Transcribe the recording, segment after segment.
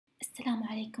Assalamu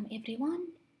alaikum everyone.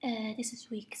 This is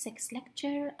week 6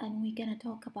 lecture and we're gonna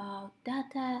talk about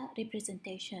data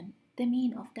representation. The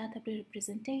meaning of data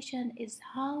representation is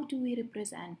how do we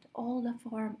represent all the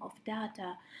form of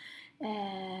data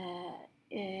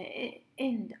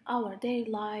in our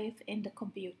daily life in the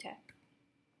computer.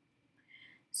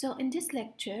 So in this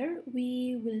lecture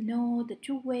we will know the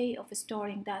two ways of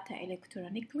storing data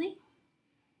electronically.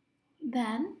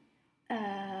 Then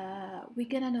we're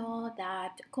gonna know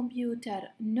that computer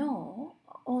know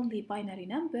only binary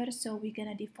numbers, so we're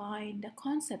gonna define the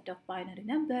concept of binary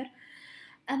number,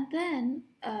 and then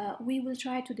we will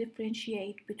try to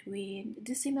differentiate between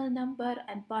decimal number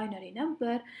and binary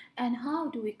number and how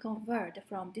do we convert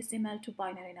from decimal to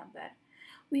binary number.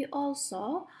 We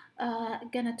also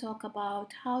gonna talk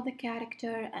about how the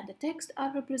character and the text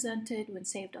are represented when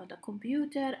saved on the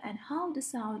computer and how the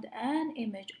sound and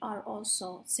image are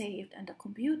also saved on the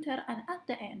computer. And at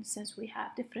the end, since we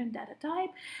have different data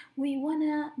type, we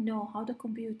wanna know how the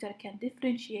computer can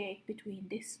differentiate between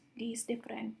these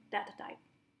different data type.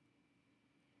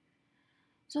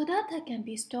 So data can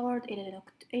be stored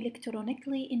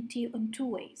electronically in two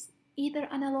ways, either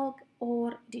analog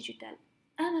or digital.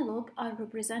 Analog are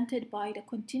represented by the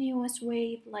continuous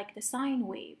wave like the sine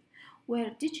wave,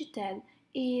 where digital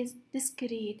is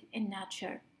discrete in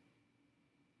nature.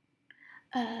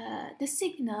 The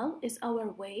signal is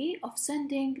our way of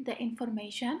sending the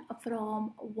information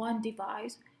from one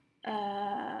device to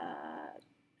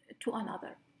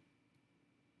another.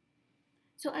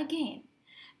 So again,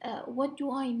 what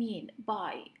do I mean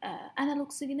by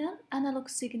analog signal? Analog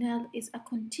signal is a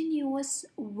continuous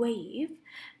wave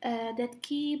that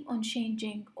keep on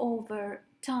changing over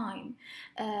time,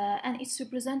 and it's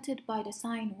represented by the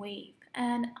sine wave.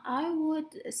 And I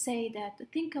would say that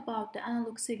think about the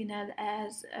analog signal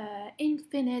as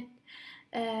infinite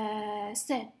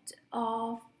set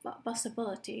of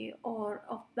possibility or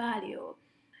of value.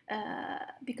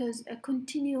 Because a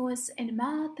continuous in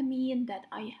math means that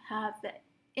I have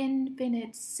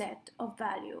infinite set of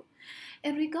value.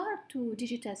 In regard to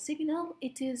digital signal,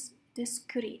 it is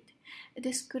discrete.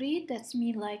 Discrete, that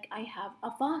means like I have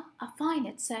a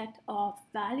finite set of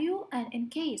value, and in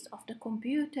case of the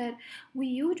computer, we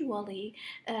usually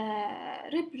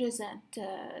represent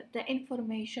the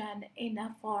information in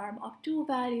a form of two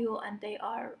value, and they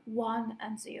are 1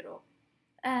 and 0.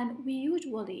 And we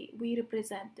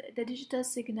represent the digital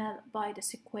signal by the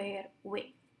square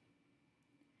wave.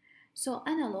 So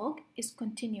analog is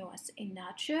continuous in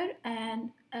nature,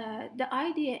 and the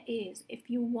idea is if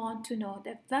you want to know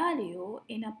the value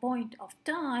in a point of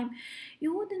time,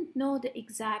 you wouldn't know the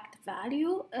exact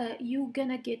value, you're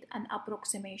gonna get an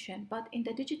approximation. But in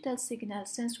the digital signal,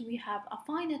 since we have a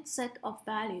finite set of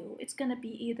value, it's gonna be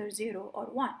either 0 or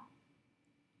 1.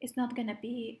 It's not gonna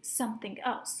be something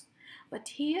else. But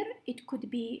here it could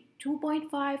be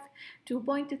 2.5,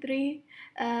 2.3,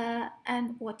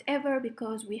 and whatever,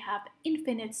 because we have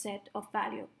infinite set of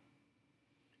value.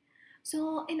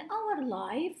 So in our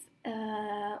life,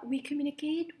 we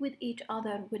communicate with each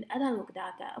other with analog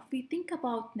data. If we think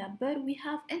about number, we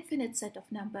have infinite set of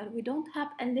number. We don't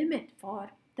have a limit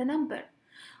for the number.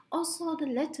 Also the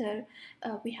letter,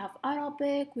 we have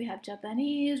Arabic, we have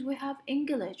Japanese, we have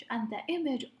English, and the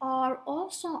image are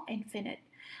also infinite.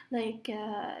 Like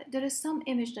there is some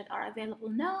image that are available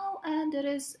now, and there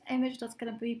is image that's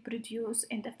going to be produced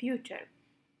in the future.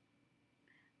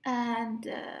 And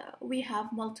we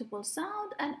have multiple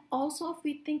sound, and also if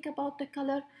we think about the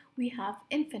color, we have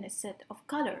infinite set of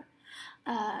color.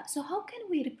 So how can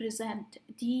we represent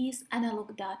these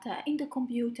analog data in the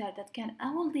computer that can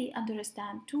only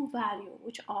understand two values,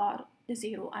 which are the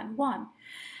 0 and 1?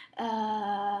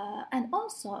 And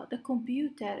also the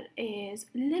computer is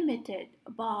limited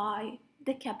by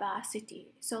the capacity.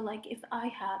 So like if I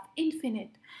have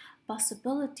infinite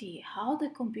possibility, how the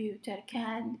computer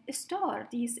can store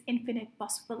these infinite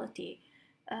possibility?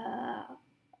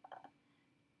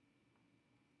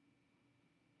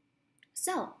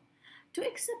 So to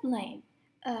explain,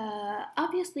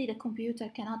 obviously the computer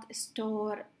cannot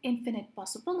store infinite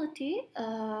possibility,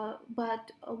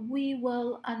 but we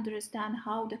will understand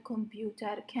how the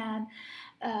computer can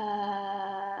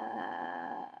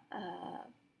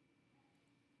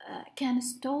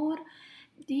store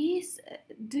these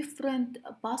different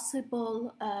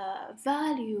possible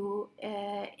value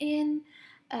in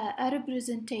a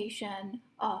representation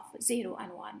of 0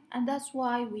 and 1, and that's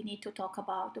why we need to talk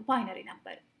about the binary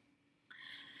number.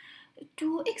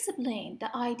 To explain the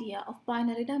idea of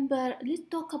binary number, let's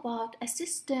talk about a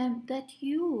system that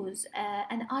uses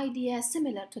an idea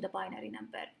similar to the binary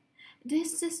number.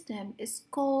 This system is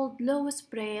called Lewis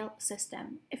Braille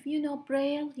system. If you know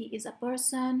Braille, he is a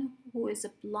person who is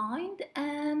blind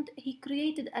and he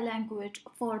created a language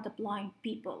for the blind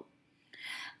people.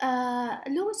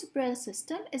 Lewis Braille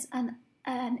system is an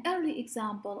early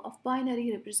example of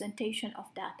binary representation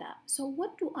of data. So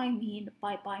what do I mean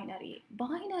by binary?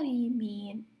 Binary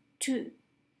mean two.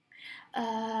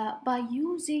 By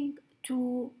using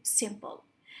two symbol.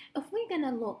 If we're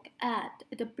gonna look at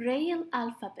the Braille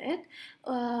alphabet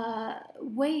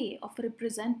way of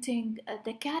representing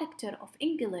the character of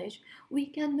English, we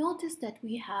can notice that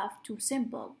we have two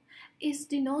symbols. Is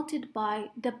denoted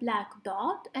by the black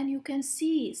dot, and you can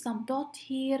see some dot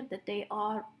here that they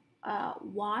are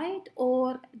wide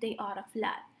or they are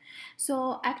flat.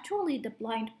 So actually the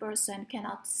blind person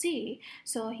cannot see,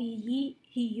 so he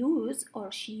use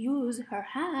or she use her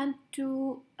hand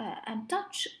to and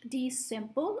touch these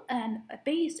symbol, and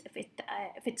based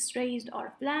if it's raised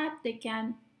or flat, they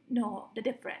can know the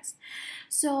difference.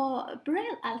 So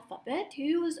Braille alphabet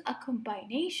use a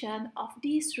combination of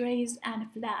these raised and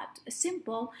flat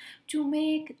symbol to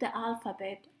make the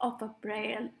alphabet of a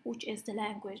Braille, which is the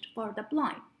language for the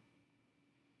blind.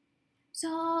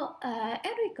 So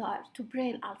in regard to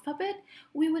Braille alphabet,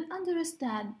 we will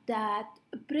understand that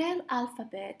Braille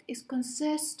alphabet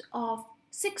consists of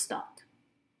 6 dots.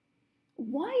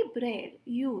 Why Braille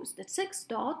use the 6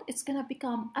 dots? It's going to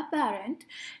become apparent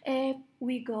if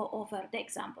we go over the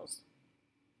examples.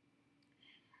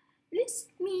 Let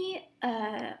me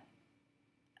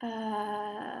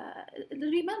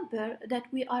remember that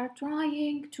we are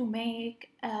trying to make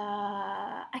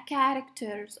a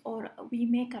characters, or we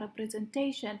make a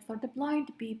representation for the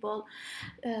blind people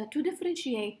to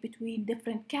differentiate between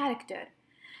different characters.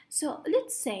 So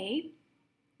let's say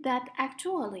that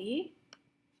actually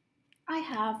I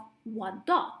have one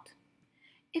dot.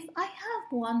 If I have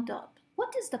one dot,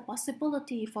 what is the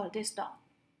possibility for this dot?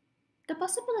 The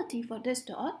possibility for this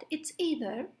dot, it's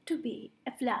either to be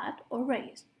a flat or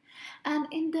raised. And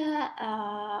in the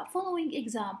following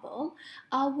example,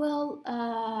 I will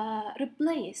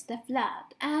replace the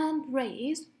flat and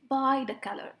raised by the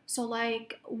color. So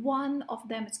like one of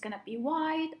them is going to be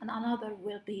white and another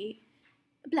will be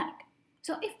black.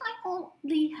 So if I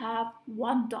only have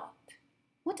one dot,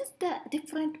 what is the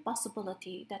different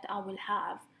possibility that I will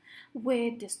have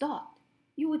with this dot?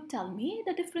 You would tell me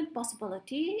the different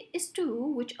possibility is two,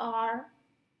 which are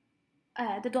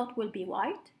the dot will be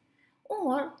white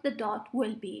or the dot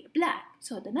will be black.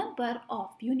 So the number of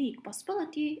unique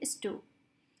possibility is 2.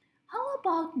 How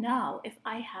about now if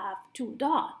I have 2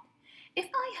 dots? If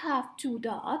I have 2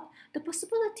 dots, the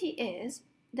possibility is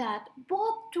that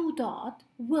both 2 dots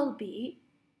will be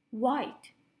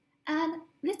white. And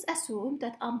let's assume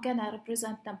that I'm gonna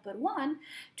represent number 1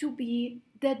 to be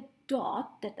the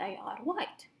dot that they are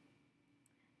white.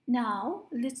 Now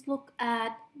let's look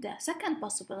at the second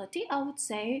possibility. I would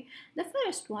say the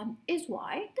first one is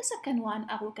white, the second one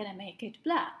I will gonna make it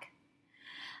black.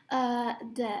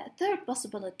 The third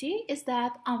possibility is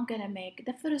that I'm gonna make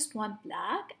the first one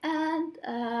black and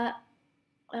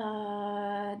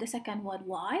the second one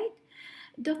white.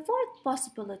 The fourth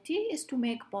possibility is to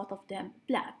make both of them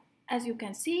black. As you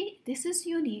can see, this is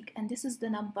unique and this is the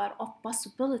number of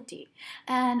possibility.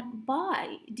 And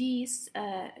by these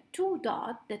 2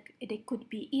 dots, that they could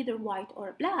be either white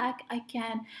or black, I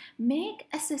can make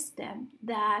a system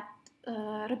that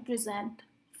represent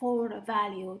 4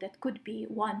 value that could be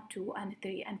 1, 2, and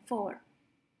 3, and 4.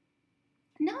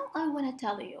 Now I want to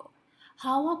tell you,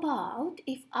 how about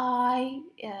if I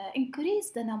increase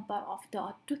the number of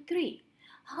dots to 3?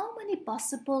 How many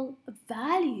possible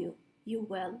value you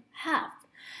will have?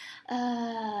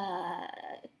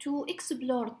 To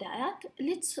explore that,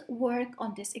 let's work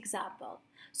on this example.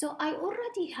 So I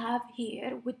already have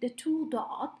here with the 2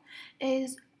 dots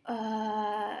is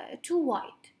 2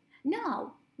 white.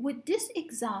 Now with this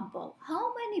example,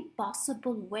 how many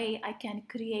possible way I can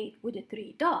create with the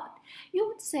 3 dot? You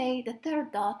would say the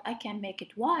third dot I can make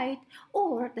it white,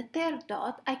 or the third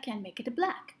dot I can make it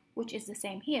black, which is the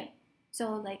same here.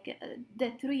 So like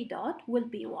the 3 dot will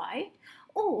be white,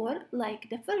 or like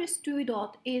the first 2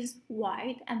 dot is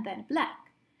white and then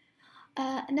black.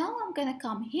 Now I'm gonna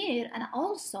come here and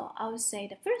also I will say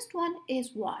the first one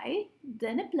is white,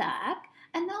 then black,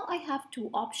 and now I have 2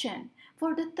 options.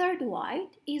 For the third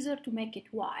white, either to make it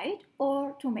white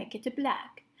or to make it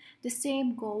black. The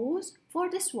same goes for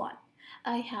this one.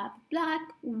 I have black,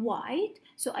 white,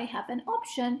 so I have an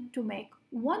option to make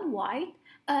one white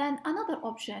and another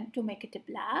option to make it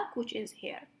black, which is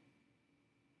here.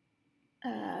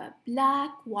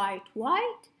 Black, white,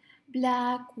 white,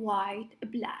 black, white,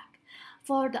 black.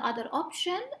 For the other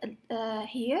option,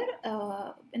 here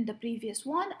in the previous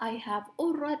one, I have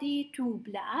already two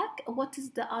black. What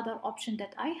is the other option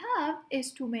that I have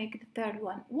is to make the third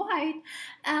one white,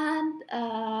 and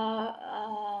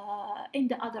in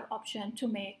the other option to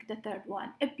make the third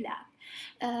one a black.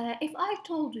 If I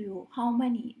told you how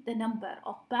many the number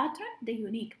of pattern, the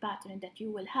unique pattern that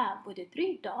you will have with the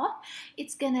three dot,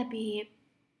 it's gonna be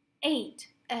 8.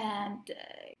 And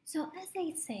so as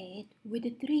I said, with the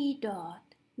three dot,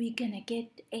 we're gonna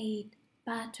get 8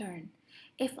 pattern.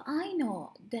 If I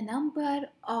know the number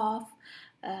of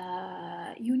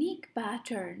unique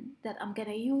pattern that I'm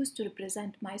gonna use to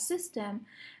represent my system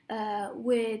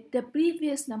with the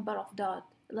previous number of dot,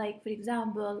 like for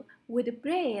example with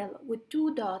Braille with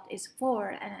 2 dot is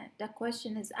 4, and the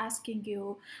question is asking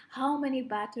you how many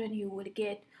pattern you will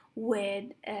get with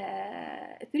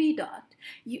 3 dot.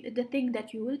 The thing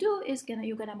that you will do is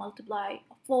you're gonna multiply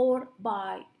 4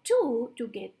 by 2 to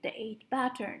get the 8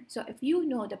 pattern. So if you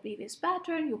know the previous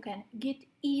pattern, you can get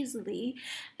easily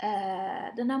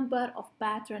the number of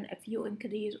pattern if you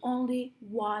increase only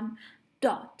 1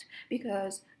 dot.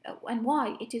 Because and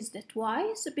why it is the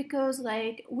twice? Because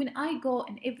like when I go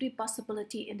in every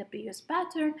possibility in the previous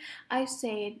pattern, I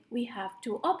said we have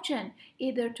two options,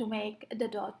 either to make the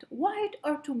dot white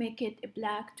or to make it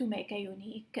black to make a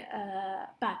unique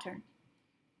pattern.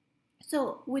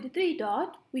 So with 3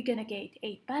 dot, we're gonna get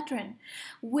 8 pattern.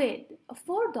 With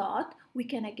 4 dot, we're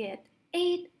gonna get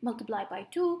 8 multiplied by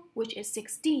 2, which is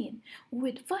 16.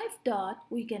 With 5 dot,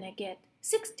 we're gonna get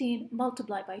 16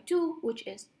 multiplied by 2, which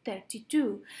is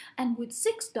 32. And with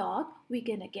 6 dot, we're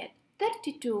gonna get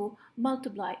 32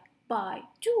 multiplied by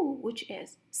 2, which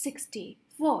is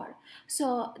 64.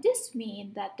 So this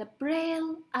means that the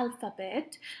Braille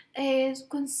alphabet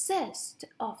consists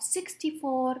of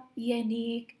 64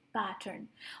 unique pattern.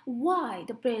 Why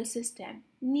the Braille system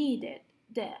needed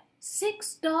the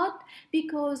 6 dot?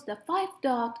 Because the 5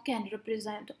 dot can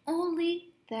represent only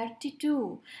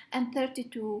 32, and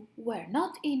 32 were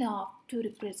not enough to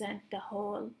represent the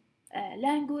whole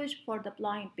language for the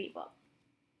blind people.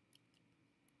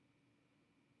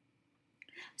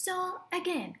 So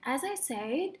again, as I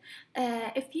said,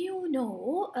 if you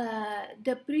know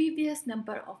the previous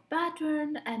number of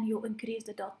pattern and you increase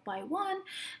the dot by 1,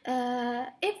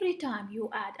 every time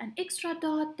you add an extra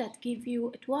dot, that give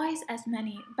you twice as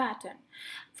many pattern.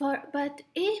 But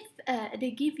if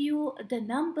they give you the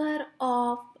number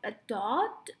of a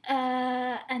dot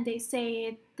and they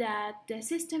say that the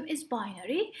system is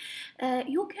binary,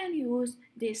 you can use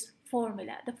this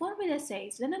formula. The formula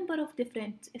says the number of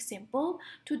different symbol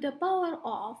to the power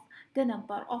of the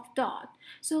number of dot.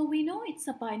 So we know it's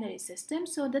a binary system,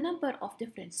 so the number of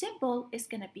different symbol is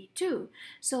going to be 2.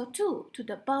 So 2 to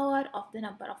the power of the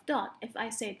number of dot. If I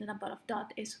say the number of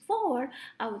dot is 4,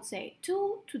 I would say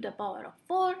 2 to the power of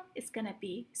 4 is going to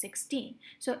be 16.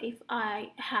 So if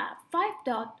I have 5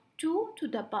 dot, 2 to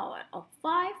the power of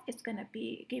 5, it's going to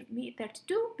give me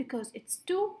 32, because it's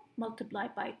 2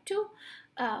 multiplied by 2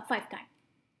 5 times.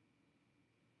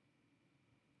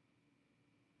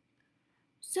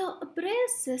 So a Braille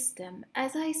system,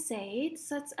 as I said,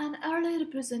 such an early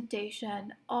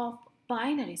representation of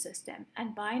binary system,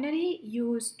 and binary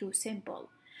used to symbol.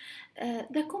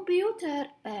 The computer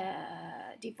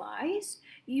device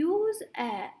use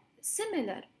a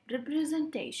similar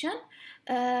representation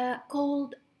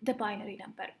called the binary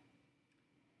number.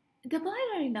 The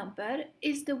binary number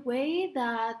is the way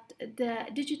that the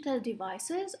digital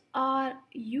devices are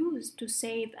used to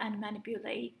save and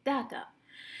manipulate data.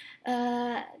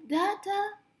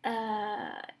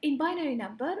 In binary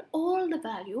number, all the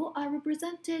value are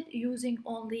represented using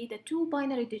only the two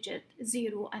binary digits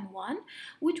 0 and 1,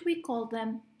 which we call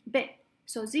them bit.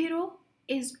 So 0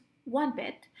 is 1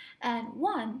 bit and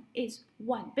 1 is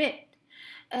 1 bit.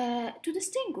 To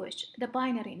distinguish the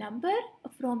binary number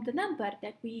from the number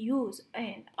that we use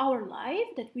in our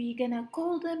life, that we're gonna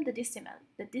call them the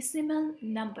decimal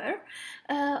number,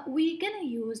 we're gonna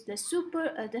use the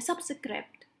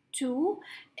subscript 2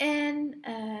 in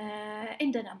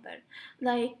the number.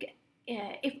 Like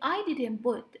if I didn't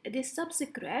put this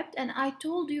subscript and I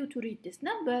told you to read this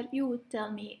number, you would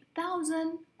tell me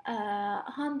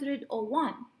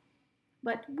 1101.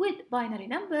 But with binary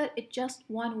number, it's just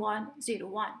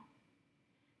 1101.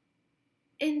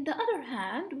 In the other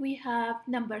hand, we have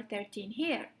number 13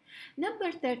 here.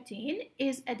 Number 13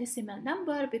 is a decimal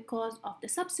number because of the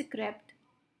subscript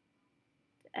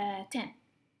 10.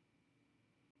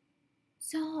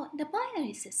 So the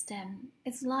binary system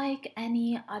is like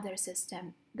any other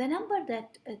system. The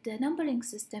numbering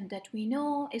system that we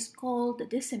know is called the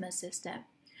decimal system.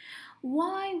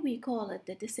 Why we call it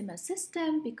the decimal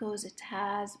system? Because it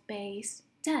has base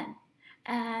 10,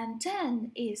 and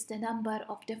 10 is the number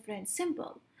of different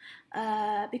symbols.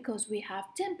 Because we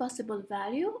have 10 possible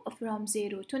values from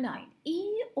 0 to 9.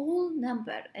 All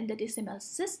number in the decimal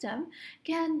system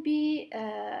can be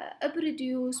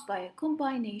produced by a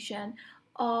combination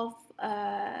of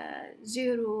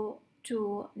 0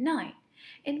 to 9.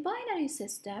 In binary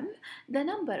system, the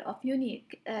number of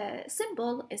unique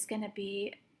symbol is going to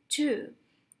be 2,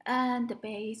 and the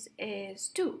base is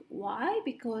 2. Why?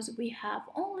 Because we have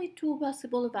only two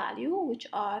possible values, which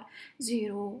are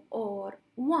 0 or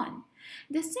 1.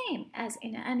 The same as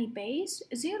in any base,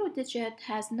 0 digit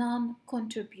has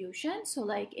non-contribution. So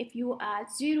like if you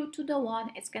add 0 to the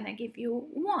 1, it's going to give you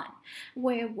 1,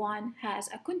 where 1 has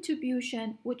a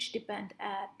contribution which depends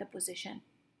at the position.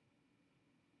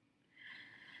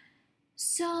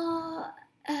 So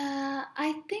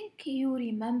I think you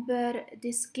remember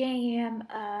this game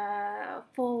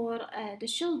for the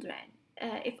children.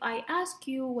 If I ask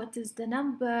you what is the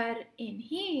number in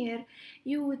here,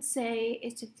 you would say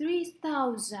it's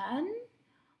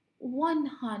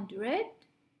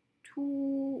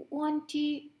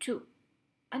 3,122.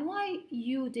 And why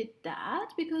you did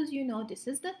that? Because you know this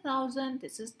is the thousand,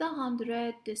 this is the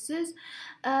hundred, this is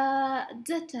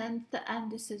the tenth,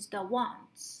 and this is the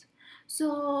ones.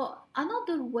 So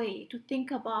another way to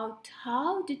think about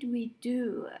how did we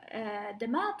do the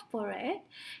math for it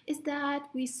is that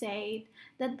we said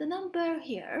that the number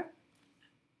here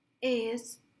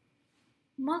is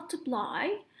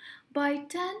multiply by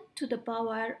 10 to the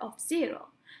power of 0.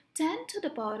 10 to the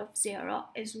power of 0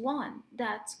 is 1.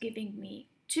 That's giving me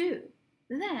 2.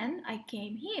 Then I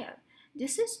came here.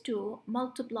 This is 2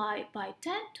 multiplied by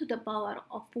 10 to the power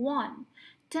of 1.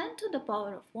 10 to the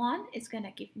power of 1 is going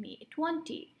to give me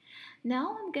 20.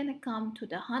 Now I'm going to come to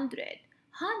the 100.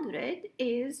 100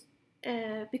 is,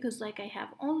 because like I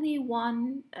have only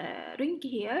one ring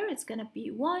here, it's going to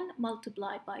be 1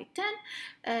 multiplied by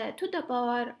 10 to the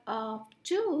power of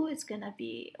 2. It's going to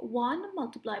be 1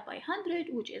 multiplied by 100,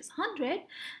 which is 100.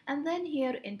 And then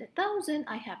here in the 1000,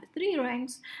 I have 3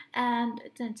 rings. And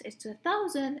since it's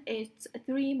 1000, it's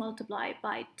 3 multiplied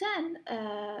by 10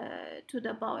 to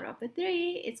the power of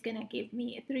 3. It's going to give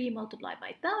me 3 multiplied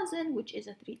by 1000, which is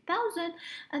 3000.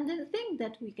 And the thing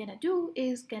that we're going to do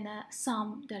is going to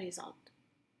sum the result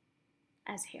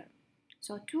as here.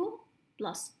 So 2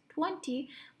 plus 20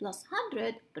 plus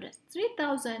 100 plus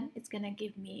 3000, it's going to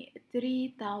give me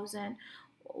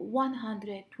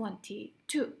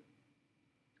 3122.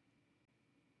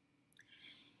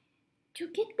 To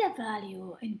get the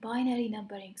value in binary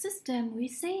numbering system, we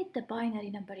say the binary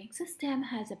numbering system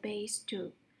has a base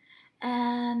 2.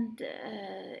 And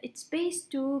it's base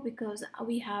 2 because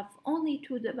we have only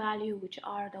two the value, which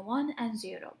are the 1 and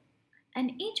 0.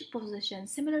 And each position,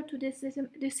 similar to this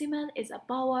decimal, is a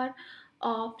power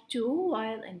of 2,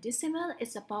 while in decimal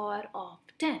it's a power of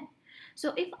 10.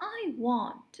 So if I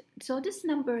want, so this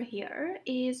number here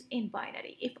is in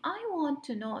binary. If I want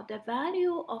to know the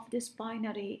value of this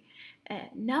binary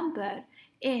number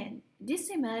in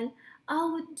decimal, I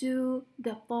would do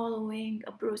the following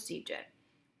procedure.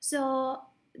 So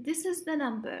this is the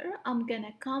number. I'm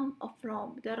gonna come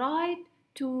from the right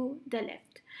to the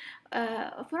left.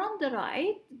 From the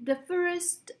right, the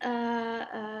first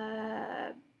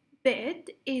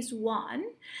bit is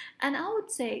 1, and I would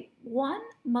say 1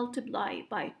 multiplied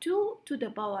by 2 to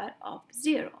the power of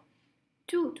 0.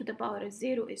 2 to the power of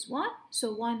 0 is 1,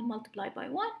 so 1 multiplied by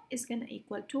 1 is going to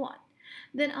equal to 1.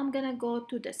 Then I'm going to go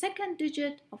to the second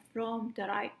digit from the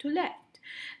right to left.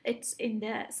 It's in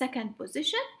the second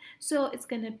position, so it's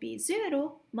going to be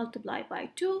 0 multiplied by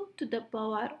 2 to the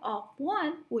power of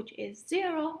 1, which is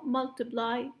 0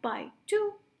 multiplied by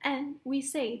 2. And we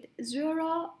said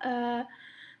 0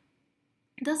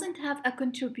 doesn't have a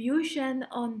contribution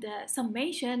on the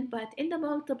summation, but in the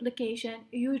multiplication,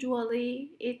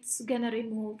 usually it's going to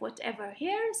remove whatever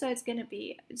here, so it's going to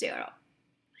be 0.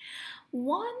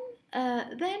 1,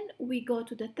 then we go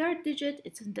to the third digit.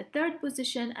 It's in the third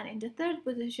position, and in the third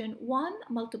position, 1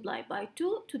 multiplied by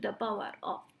 2 to the power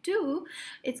of 2,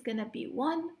 it's gonna be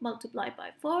 1 multiplied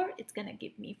by 4, it's gonna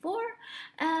give me 4.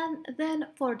 And then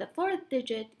for the fourth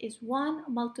digit is 1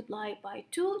 multiplied by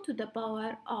 2 to the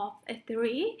power of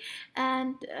 3,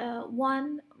 and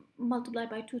 1 multiplied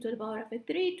by 2 to the power of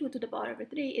 3, 2 to the power of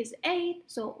 3 is 8,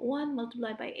 so 1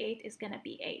 multiplied by 8 is gonna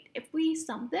be 8. If we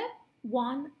sum them,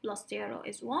 1 plus 0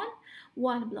 is 1,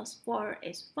 1 plus 4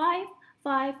 is 5,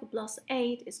 5 plus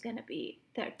 8 is going to be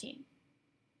 13.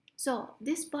 So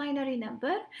this binary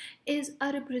number is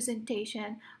a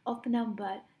representation of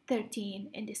number 13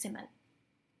 in decimal.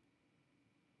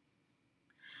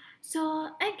 So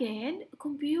again,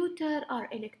 computer are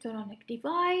electronic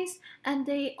device and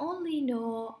they only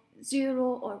know 0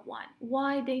 or 1.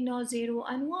 Why they know 0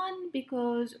 and 1?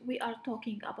 Because we are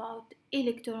talking about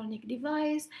electronic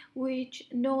device which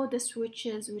know the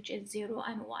switches which is 0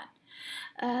 and 1.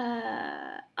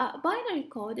 Binary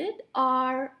coded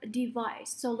are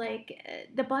device. So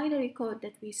the binary code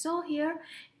that we saw here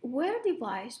were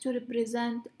devised to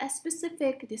represent a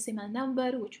specific decimal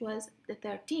number which was the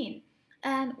 13,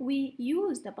 and we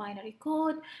use the binary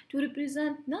code to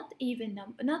represent not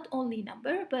only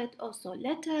number but also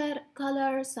letter,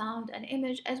 color, sound, and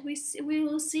image, as we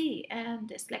will see in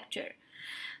this lecture.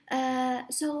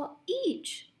 So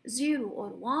each 0 or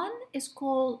 1 is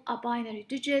called a binary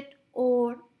digit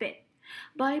or bit.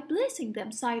 By placing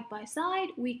them side by side,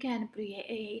 we can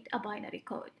create a binary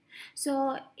code.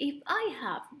 So if I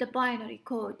have the binary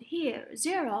code here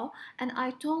 0 and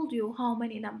I told you how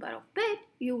many number of bit,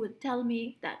 you would tell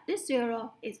me that this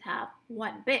 0 is have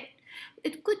 1 bit.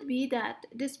 It could be that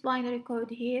this binary code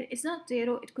here is not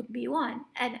 0, it could be 1,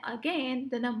 and again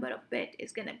the number of bit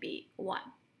is gonna be 1.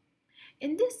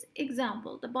 In this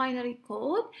example, the binary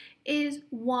code is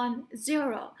 1,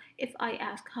 0. If I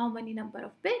ask how many number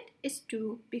of bit, is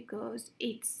 2 because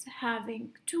it's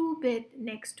having 2 bit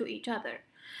next to each other.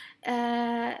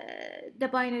 The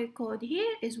binary code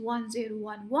here is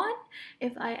 1011.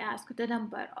 If I ask the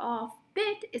number of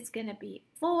bit, it's gonna be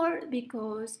 4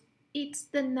 because it's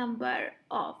the number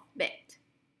of bit.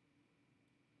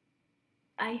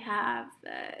 I have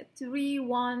 3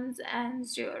 ones and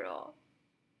 0.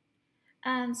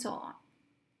 And so on.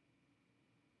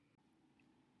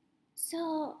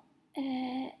 So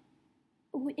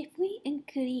if we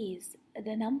increase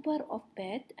the number of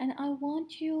bits, and I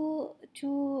want you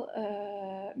to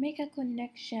make a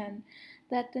connection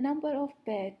that the number of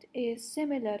bits is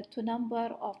similar to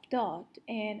number of dot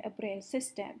in a Braille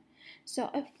system. So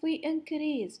if we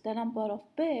increase the number of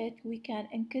bits, we can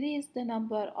increase the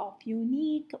number of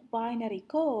unique binary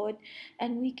code,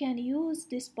 and we can use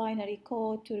this binary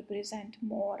code to represent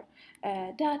more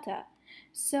data.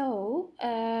 So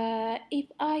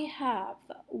if I have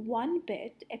 1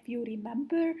 bit, if you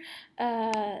remember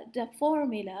the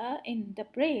formula in the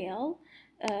Braille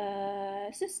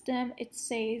system, it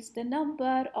says the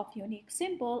number of unique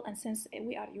symbol, and since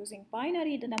we are using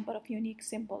binary, the number of unique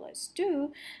symbol is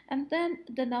 2, and then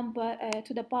the number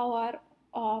to the power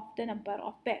of the number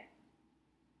of bit.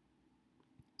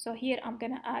 So here I'm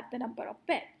gonna add the number of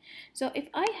bit. So if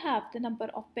I have the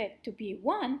number of bit to be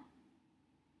 1,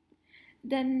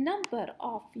 the number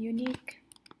of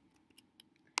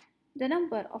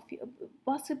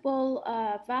possible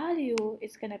value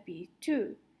is gonna be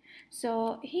 2.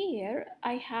 So here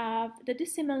I have the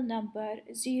decimal number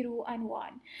 0 and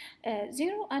 1.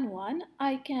 0 and 1,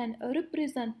 I can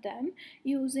represent them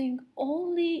using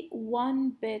only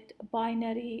 1 bit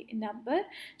binary number.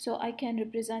 So I can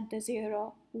represent the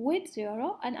 0 with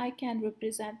 0 and I can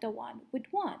represent the 1 with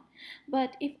 1.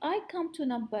 But if I come to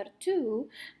number 2,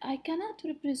 I cannot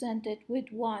represent it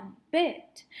with 1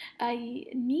 bit. I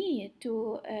need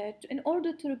to, in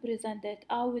order to represent it,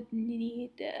 I would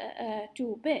need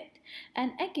 2 bit.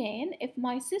 And again, if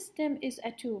my system is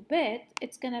a 2 bit,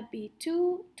 it's gonna be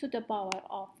 2 to the power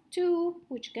of 2,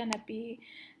 which gonna be,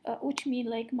 which mean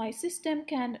like my system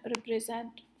can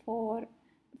represent 4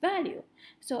 value.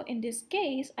 So in this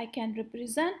case, I can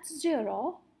represent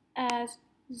 0 as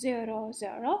 0,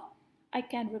 0. I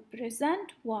can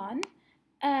represent 1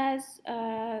 as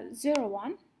 0,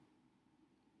 1.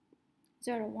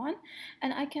 0, 1,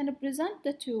 and I can represent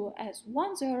the 2 as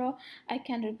 1, 0. I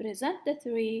can represent the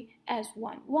 3 as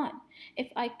 1, 1.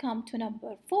 If I come to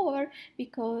number 4,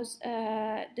 because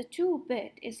the 2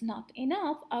 bit is not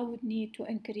enough, I would need to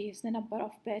increase the number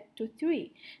of bit to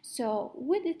 3. So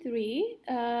with the 3,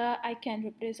 I can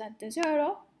represent the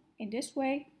 0 in this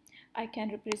way. I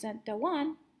can represent the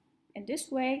 1 in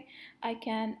this way. I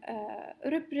can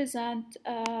represent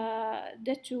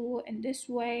the 2 in this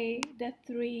way, the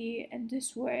 3 in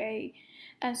this way,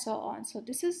 and so on. So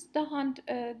this is the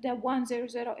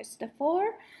 100 is the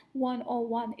 4,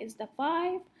 101 is the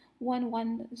 5,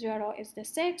 110 is the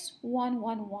 6,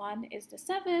 111 is the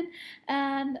 7,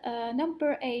 and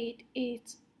number 8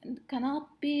 is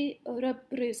cannot be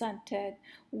represented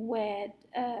with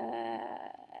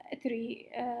 3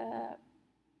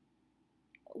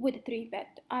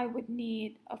 bit. I would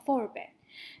need a 4 bit.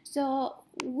 So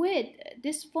with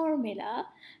this formula,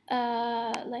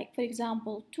 like for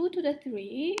example 2 to the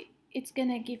 3, it's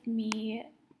gonna give me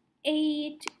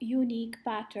 8 unique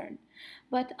pattern,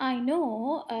 but I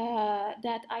know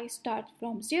that I start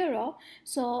from 0,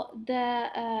 so the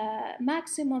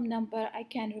maximum number I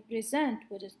can represent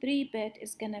with a 3-bit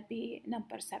is gonna be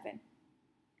number 7.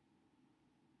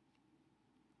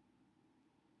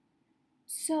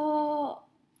 So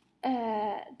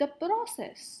the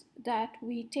process that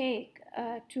we take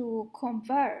to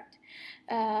convert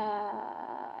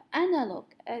analog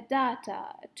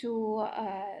data to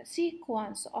a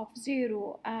sequence of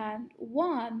 0 and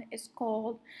 1 is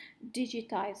called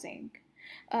digitizing.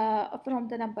 From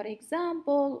the number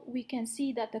example, we can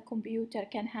see that the computer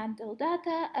can handle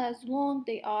data as long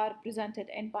they are presented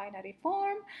in binary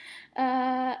form.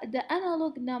 The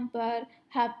analog number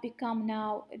have become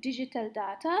now digital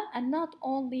data, and not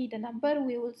only the number,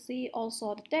 we will see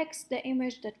also the text, the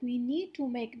image, that we need to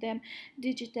make them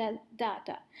digital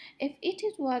data. If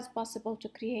it was possible to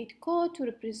create code to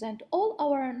represent all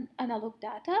our analog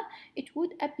data, it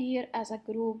would appear as a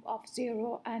group of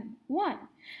 0 and 1.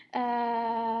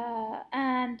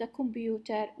 And the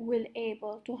computer will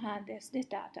able to handle this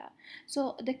data.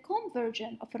 So the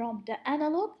conversion from the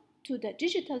analog to the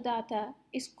digital data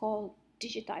is called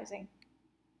digitizing.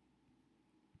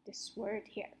 This word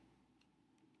here.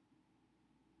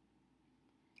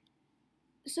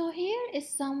 So here is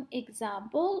some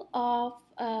example of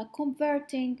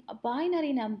converting a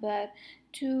binary number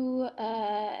to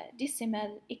a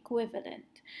decimal equivalent.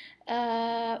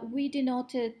 We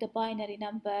denoted the binary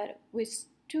number with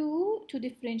 2 to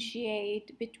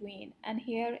differentiate between, and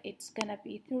here it's gonna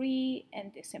be 3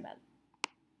 in decimal,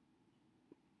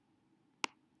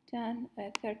 10,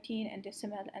 13 in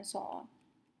decimal, and so on.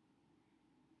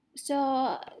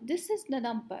 So this is the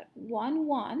number 1,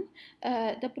 1.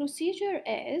 The procedure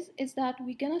is that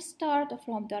we're gonna start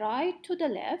from the right to the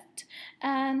left,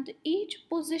 and each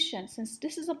position, since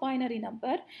this is a binary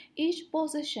number, each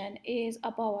position is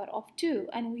a power of 2,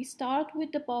 and we start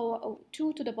with the power of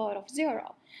 2 to the power of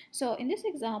 0. So in this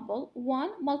example,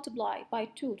 1 multiplied by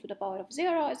 2 to the power of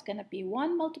 0 is gonna be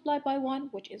 1 multiplied by 1,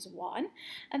 which is 1,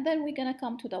 and then we're gonna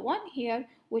come to the 1 here,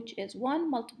 which is 1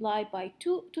 multiplied by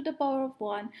 2 to the power of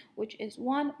 1, which is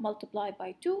 1 multiplied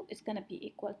by 2 is going to be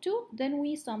equal to, then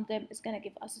we sum them, is going to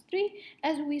give us 3,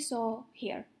 as we saw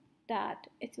here, that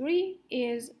 3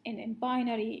 is in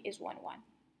binary is 1, 1.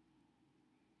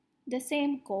 The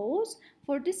same goes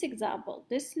for this example.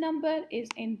 This number is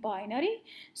in binary,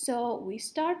 so we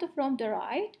start from the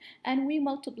right and we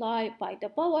multiply by the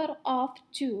power of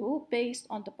 2 based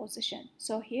on the position.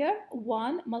 So here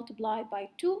 1 multiplied by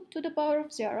 2 to the power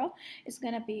of 0 is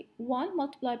going to be 1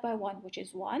 multiplied by 1, which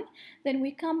is 1. Then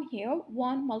we come here,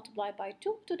 1 multiplied by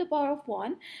 2 to the power of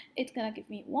 1, it's going to give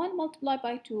me 1 multiplied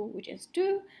by 2, which is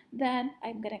 2. Then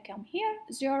I'm going to come here,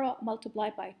 0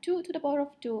 multiplied by 2 to the power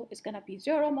of 2 is going to be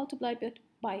 0 multiplied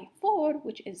by 4,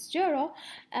 which is 0,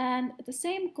 and the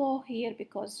same go here,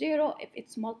 because 0, if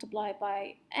it's multiplied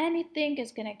by anything,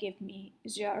 is gonna give me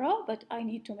 0, but I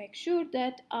need to make sure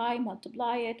that I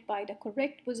multiply it by the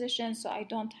correct position so I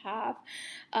don't have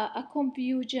a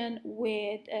confusion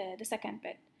with the second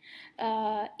bit.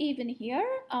 Even here,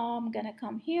 I'm gonna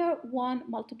come here, 1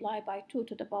 multiplied by 2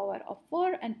 to the power of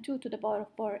 4, and 2 to the power of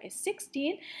 4 is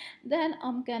 16. Then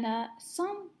I'm gonna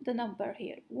sum the number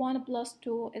here. 1 plus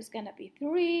 2 is gonna be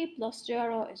 3, plus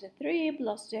 0 is a 3,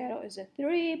 plus 0 is a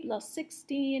 3, plus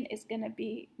 16 is gonna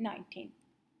be 19.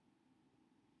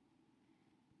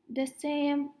 The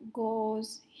same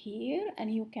goes here,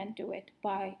 and you can do it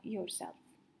by yourself.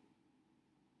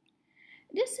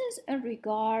 This is in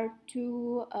regard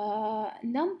to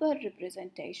number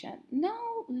representation.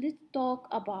 Now let's talk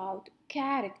about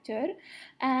character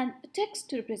and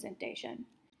text representation.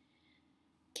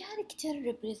 Character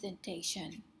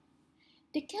representation.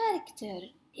 The character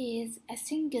is a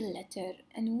single letter,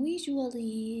 and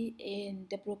usually in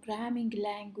the programming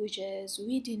languages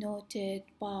we denote it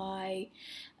by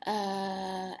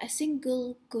a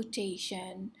single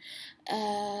quotation.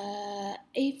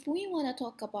 If we want to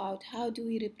talk about how do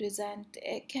we represent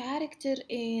a character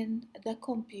in the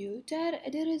computer,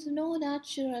 there is no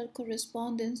natural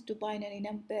correspondence to binary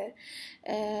number.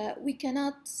 We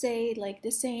cannot say like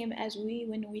the same as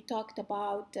when we talked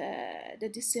about the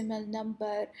decimal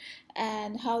number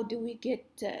and how do we get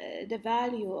the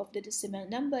value of the decimal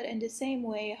number. In the same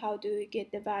way, how do we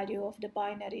get the value of the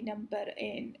binary number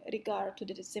in regard to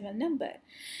the decimal number?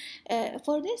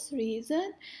 For this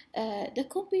reason, the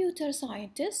computer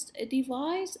scientists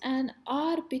devise an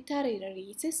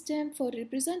arbitrary system for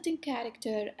representing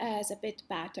character as a bit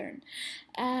pattern,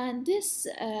 and this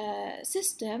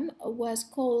system was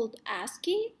called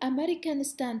ASCII, American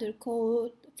Standard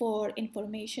Code for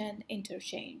information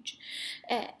interchange.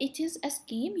 It is a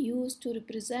scheme used to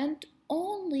represent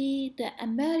only the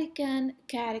American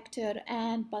character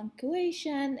and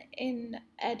punctuation in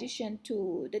addition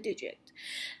to the digit.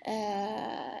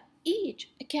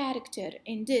 Each character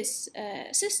in this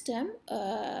system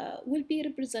will be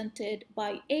represented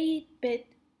by 8-bit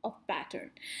of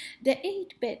pattern. The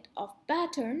 8-bit of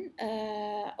pattern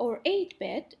or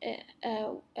 8-bit,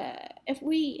 if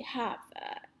we have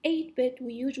 8-bit,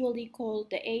 we usually call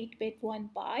the 8-bit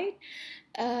 1 byte.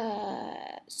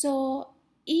 So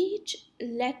each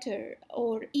letter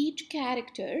or each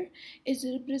character is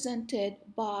represented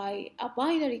by a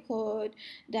binary code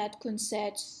that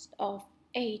consists of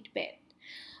 8-bit.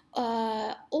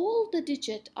 All the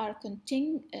digits are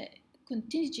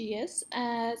contiguous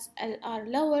as our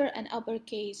lower and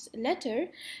uppercase letter.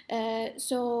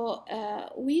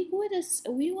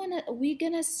 We're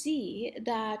gonna see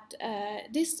that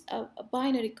this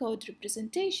binary code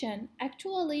representation,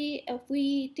 actually, if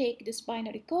we take this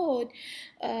binary code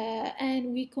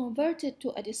and we convert it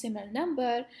to a decimal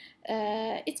number,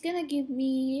 it's gonna give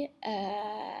me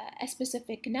a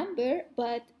specific number,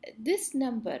 but this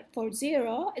number for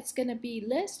 0, it's gonna be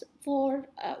less for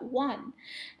 1,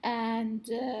 and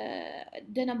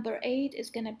the number 8 is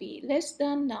gonna be less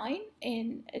than 9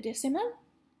 in a decimal.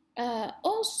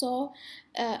 Also,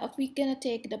 if we're gonna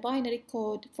take the binary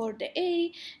code for the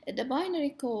A, the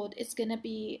binary code is gonna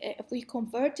be, if we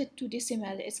convert it to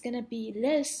decimal, it's gonna be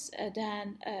less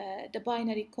than the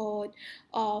binary code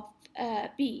of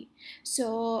B.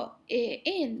 So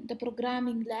in the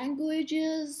programming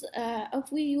languages, if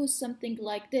we use something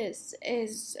like this,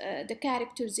 is the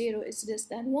character 0 is less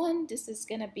than 1, this is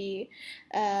gonna be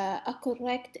a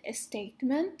correct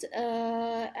statement,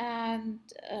 and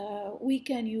we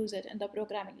can use it in the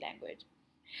programming language.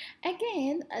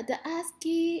 Again, the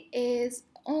ASCII is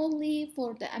only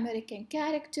for the American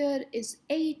character, is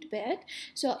 8-bit.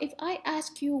 So if I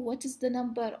ask you what is the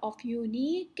number of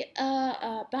unique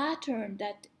pattern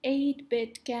that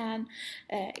 8-bit can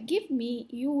give me,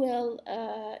 you will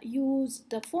use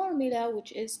the formula,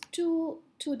 which is 2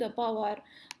 to the power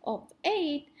of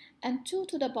 8, and 2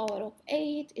 to the power of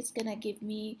 8 is gonna give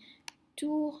me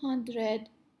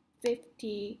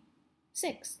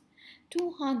 256.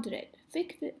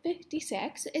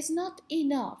 256 is not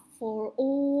enough for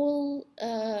all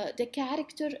the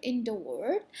character in the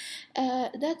word.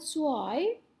 That's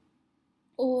why,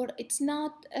 or it's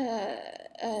not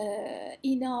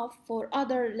enough for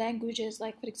other languages,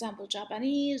 like for example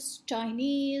Japanese,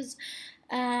 Chinese,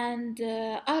 and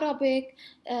Arabic.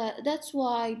 That's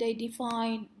why they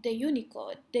define the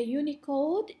Unicode. The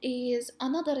Unicode is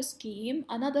another scheme,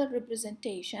 another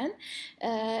representation.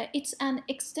 It's an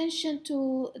extension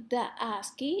to the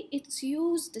ASCII. It's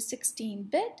used the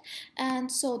 16-bit,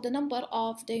 and so the number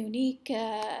of the unique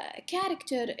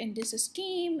character in this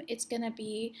scheme, it's gonna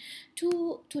be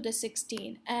 2 to the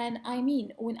 16. And I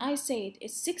mean, when I say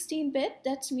it's 16-bit,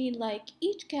 that's mean like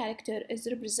each character is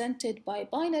represented by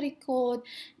binary code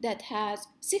that has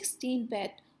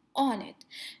 16-bit on it.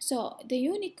 So the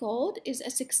Unicode is a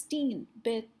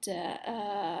 16-bit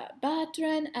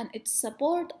pattern, and it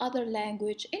supports other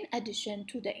language in addition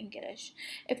to the English.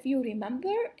 If you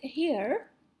remember here,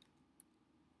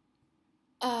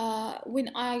 when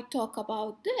I talk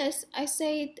about this, I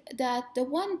said that the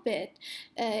 1-bit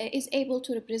is able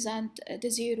to represent the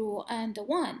 0 and the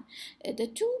 1. The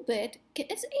 2-bit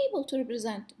is able to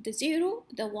represent the 0,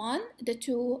 the 1, the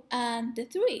 2, and the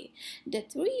 3. The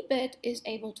 3-bit is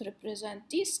able to represent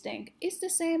these things. It's the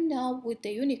same now with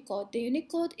the Unicode. The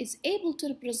Unicode is able to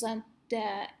represent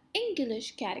the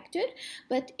English character,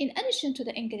 but in addition to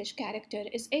the English character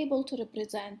is able to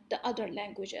represent the other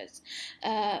languages.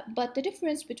 But the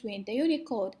difference between the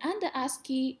Unicode and the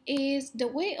ASCII is the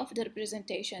way of the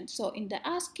representation. So in the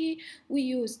ASCII we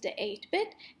use the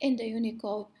 8-bit, in the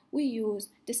Unicode we use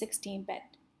the 16-bit.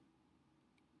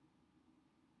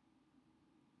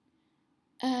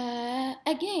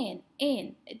 Again,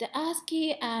 in the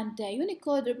ASCII and the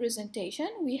Unicode representation,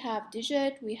 we have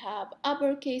digit, we have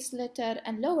uppercase letter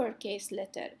and lowercase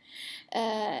letter.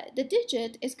 The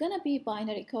digit is gonna be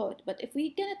binary code, but if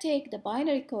we're gonna take the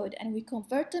binary code and we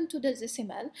convert them to the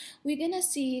decimal, we're gonna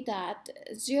see that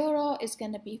 0 is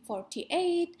gonna be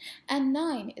 48 and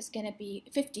 9 is gonna be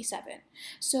 57.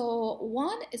 So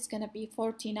 1 is gonna be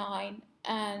 49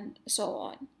 and so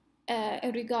on.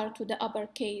 In regard to the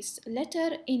uppercase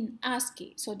letter in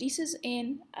ASCII. So this is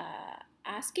in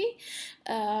ASCII.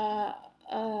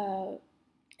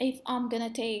 If I'm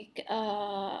gonna take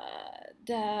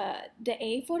the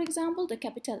A, for example, the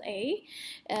capital A,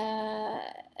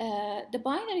 the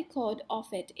binary code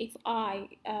of it, if I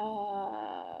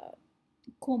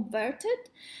convert it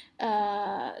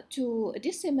to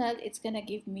decimal, it's gonna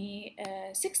give me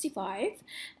 65,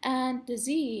 and the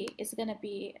Z is gonna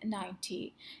be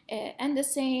 90. And the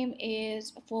same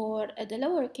is for the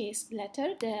lowercase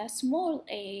letter. The small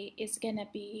a is gonna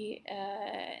be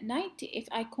 90. If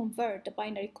I convert the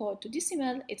binary code to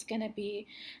decimal, it's gonna be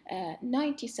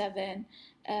 97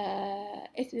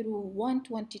 through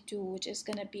 122, which is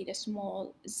gonna be the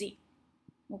small z.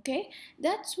 Okay,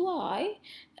 that's why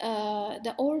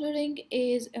the ordering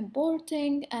is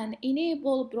important and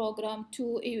enable program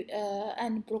to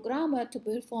and programmer to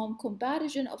perform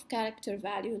comparison of character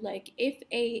value, like if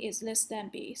A is less than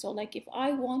B. So like if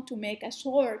I want to make a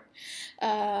sort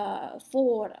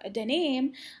for the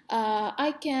name,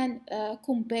 I can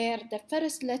compare the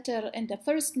first letter in the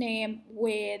first name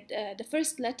with the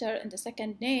first letter in the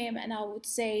second name, and I would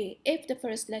say if the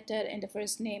first letter in the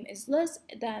first name is less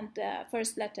than the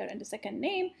first letter in the second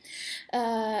name,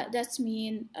 that's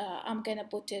mean I'm gonna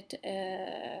put it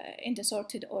in the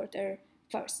sorted order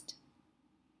first.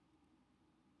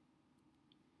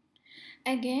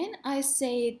 Again, I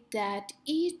said that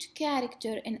each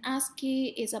character in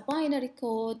ASCII is a binary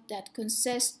code that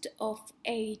consists of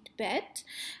 8 bits.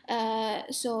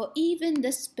 So even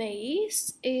the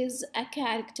space is a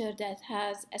character that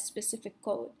has a specific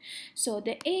code. So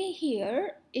the A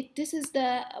here, this is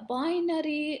the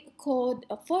binary code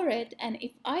for it, and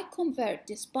if I convert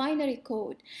this binary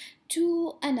code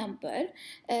to a number,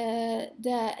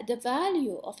 the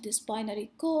value of this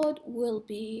binary code will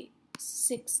be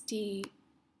 65.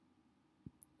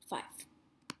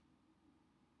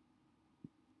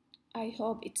 I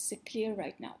hope it's clear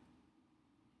right now.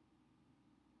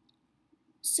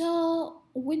 So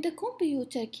when the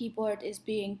computer keyboard is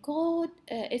being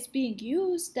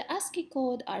used, the ASCII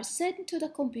code are sent to the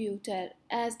computer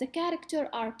as the character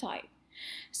R type.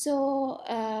 So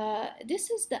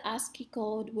this is the ASCII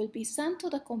code will be sent to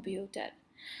the computer.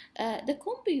 The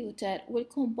computer will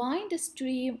combine the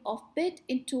stream of bit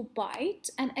into bytes,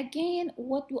 and again,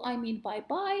 what do I mean by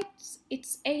bytes?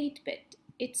 It's 8-bit.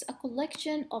 It's a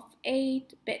collection of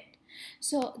 8-bit.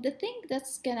 So the thing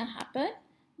that's gonna happen,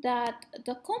 that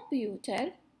the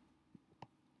computer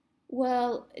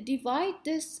will divide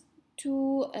this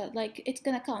to like it's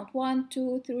gonna count 1,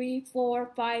 2, 3,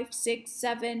 4, 5, 6,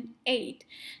 7, 8.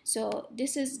 So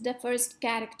this is the first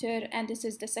character and this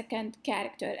is the second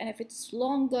character, and if it's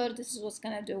longer, this is what's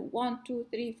gonna do 1, 2,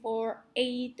 3, 4,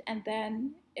 8, and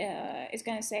then it's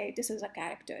gonna say this is a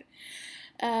character.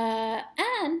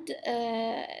 And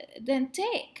then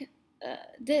take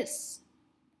this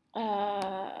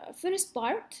first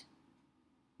part,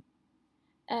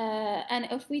 and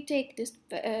if we take this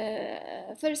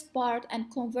first part and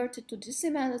convert it to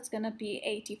decimal, it's gonna be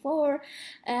 84,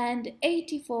 and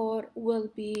 84 will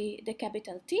be the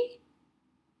capital T.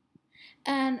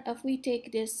 And if we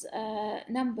take this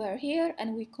number here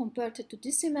and we convert it to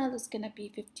decimal, it's gonna be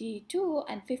 52,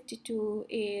 and 52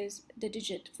 is the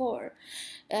digit 4.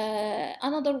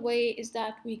 Another way is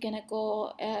that we're gonna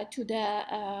go to the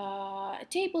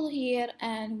table here,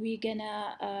 and we're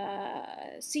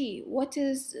gonna see what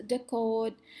is the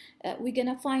code. We're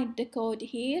gonna find the code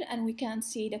here, and we can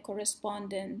see the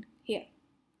corresponding here.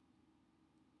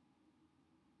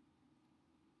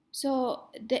 So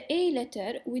the A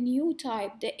letter, when you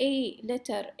type the A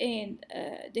letter in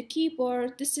the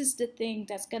keyboard, this is the thing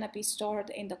that's gonna be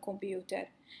stored in the computer,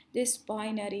 this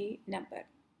binary number.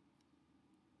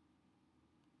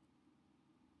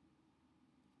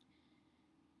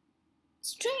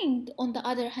 String, on the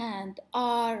other hand,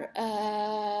 are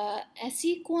a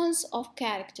sequence of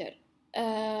character.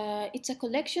 It's a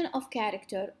collection of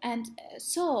character, and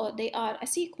so they are a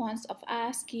sequence of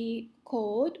ASCII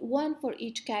code, one for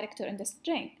each character in the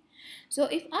string. So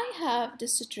if I have the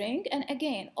string, and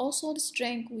again, also the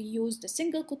string, we use the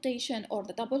single quotation or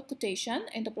the double quotation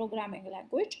in the programming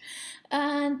language,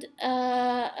 and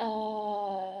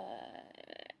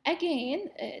again,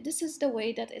 this is the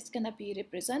way that it's going to be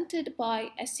represented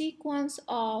by a sequence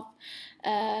of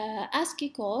ASCII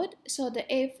code. So the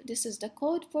if, this is the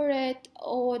code for it,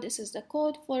 or this is the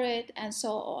code for it, and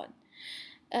so on.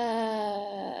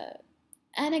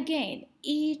 And again,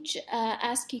 each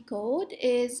ASCII code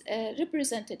is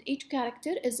represented, each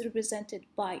character is represented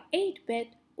by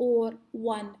 8-bit or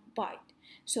 1 byte.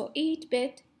 So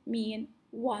 8-bit mean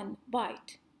 1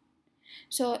 byte.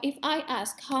 So if I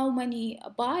ask how many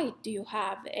bytes do you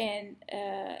have in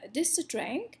this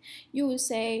string, you will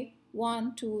say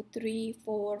 1, 2, 3,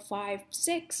 4, 5,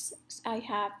 6. I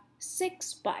have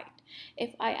 6 byte.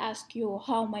 If I ask you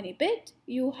how many bit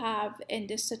you have in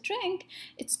this string,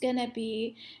 it's gonna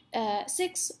be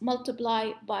 6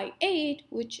 multiplied by 8,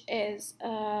 which is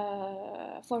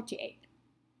 48.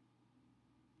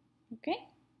 Okay?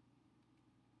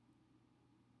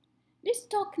 Let's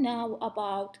talk now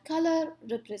about color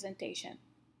representation.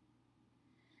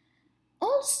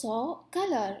 Also,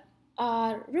 color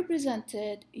are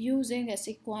represented using a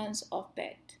sequence of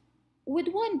bits. With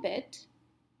one bit,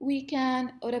 we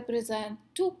can represent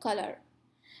two colors.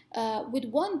 With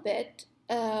one bit,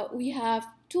 we have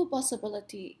two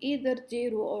possibilities, either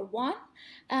 0 or 1,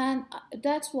 and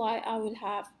that's why I will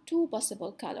have two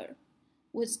possible colors.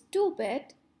 With 2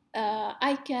 bit,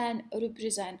 I can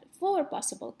represent 4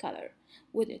 possible colors.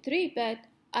 With a 3 bit,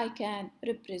 I can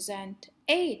represent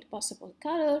 8 possible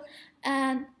colors,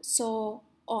 and so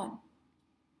on.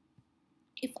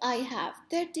 If I have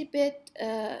 32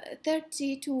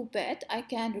 bit, I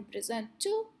can represent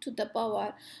 2 to the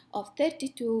power of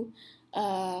 32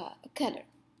 color.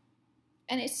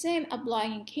 And it's same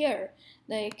applying here,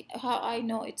 like how I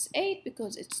know it's 8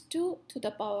 because it's 2 to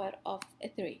the power of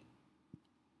 3.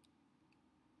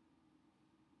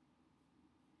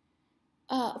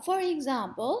 For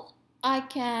example, I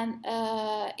can,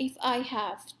 if I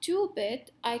have 2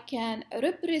 bit, I can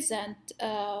represent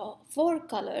 4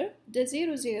 color. The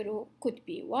 00 could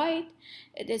be white,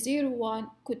 the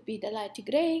 01 could be the light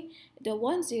gray, the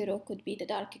 10 could be the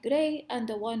dark gray, and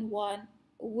the 11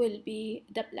 will be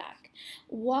the black.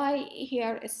 Why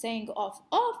here is saying off?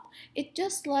 It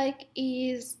just like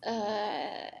is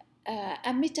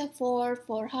a metaphor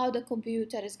for how the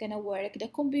computer is going to work. The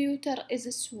computer is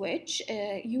a switch,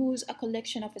 use a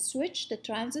collection of a switch, the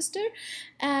transistor,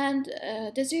 and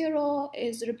the 0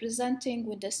 is representing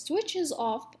when the switch is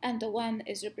off, and the 1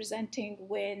 is representing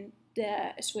when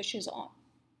the switch is on.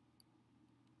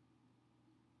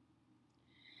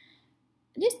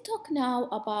 Let's talk now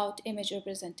about image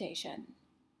representation.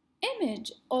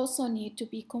 Image also need to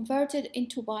be converted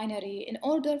into binary in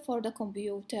order for the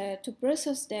computer to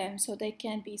process them so they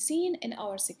can be seen in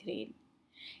our screen.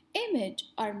 Images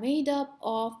are made up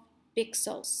of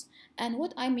pixels, and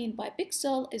what I mean by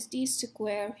pixel is this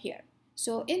square here.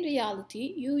 So in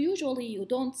reality, you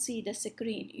don't see the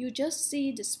screen, you just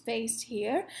see the space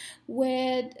here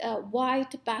with a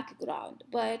white background.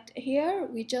 But here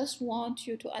we just want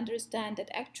you to understand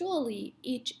that actually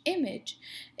each image,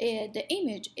 the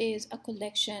image is a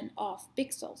collection of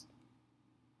pixels.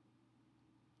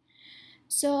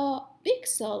 So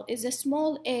pixel is a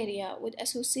small area with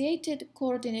associated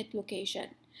coordinate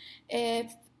location.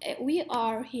 If we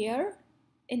are here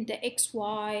in the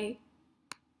XY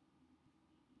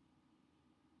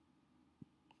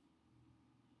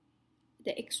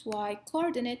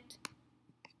coordinate,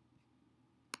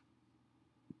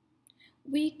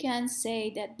 we can say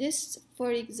that this,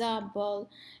 for example,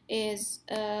 is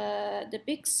the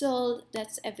pixel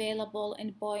that's available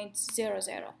in point 0,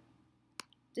 0.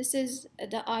 This is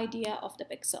the idea of the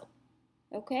pixel,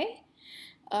 okay?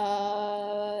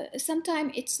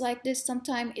 Sometimes it's like this,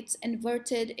 sometimes it's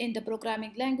inverted in the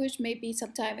programming language, maybe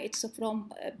sometimes it's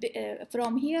from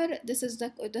here. This is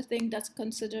the thing that's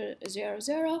considered 0,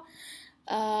 0.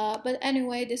 But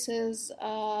anyway, this is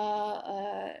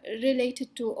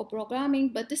related to programming,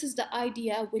 but this is the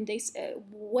idea when they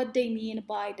what they mean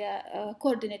by the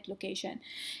coordinate location.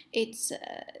 It's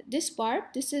this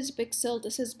part, this is pixel,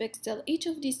 this is pixel. Each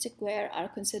of these squares are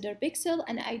considered pixel,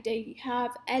 and they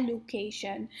have a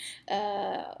location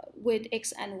with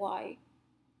X and Y.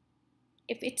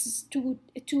 If it's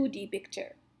 2D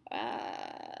picture,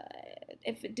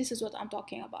 if this is what I'm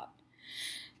talking about.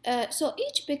 So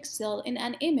each pixel in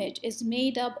an image is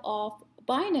made up of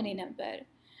binary number.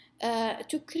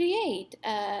 To create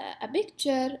a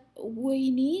picture,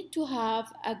 we need to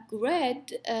have a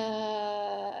grid,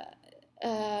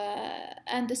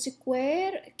 and the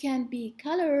square can be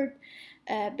colored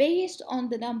based on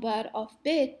the number of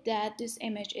bits that this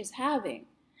image is having.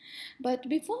 But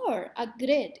before a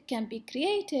grid can be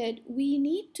created, we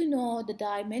need to know the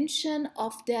dimension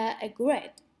of the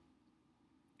grid.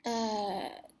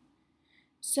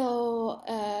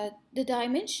 The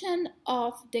dimension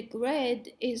of the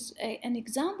grid is an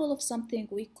example of something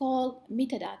we call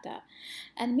metadata.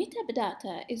 And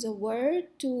metadata is a word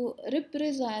to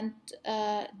represent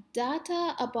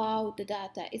data about the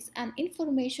data. It's an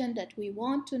information that we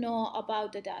want to know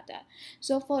about the data.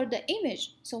 So for the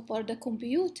image, so for the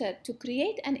computer to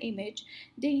create an image,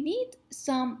 they need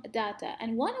some data.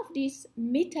 And one of these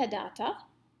metadata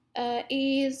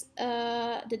is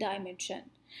the dimension.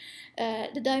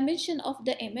 The dimension of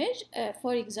the image,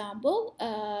 for example,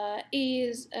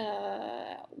 is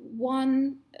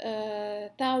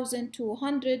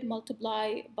 1200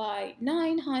 multiplied by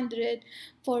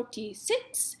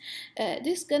 946.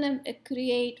 This is gonna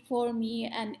create for me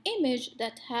an image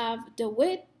that have the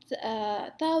width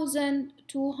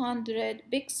 1200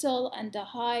 pixel and the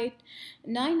height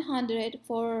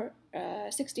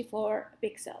 964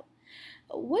 pixel.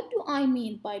 What do I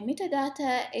mean by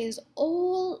metadata is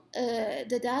all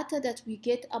the data that we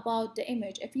get about the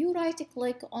image. If you right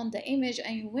click on the image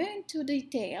and you went to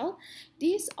detail,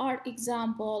 these are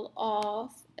example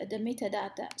of the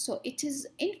metadata. So it is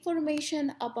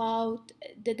information about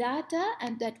the data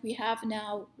and that we have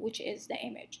now, which is the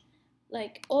image.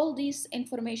 Like all these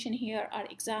information here are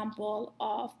example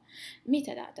of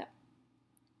metadata.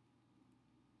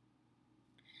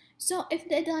 So if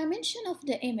the dimension of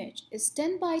the image is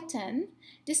 10 by 10,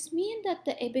 this means that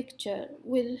the picture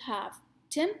will have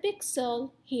 10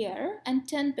 pixel here and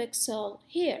 10 pixel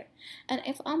here. And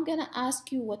if I'm gonna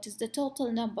ask you what is the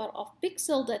total number of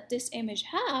pixel that this image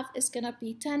have, it's gonna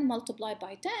be 10 multiplied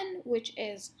by 10, which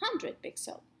is 100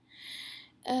 pixel.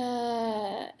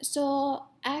 So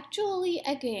actually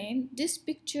again this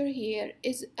picture here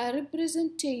is a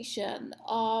representation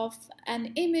of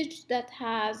an image that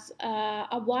has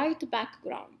a white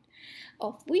background.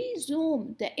 If we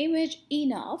zoom the image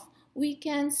enough, we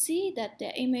can see that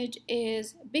the image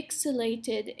is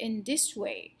pixelated in this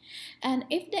way. And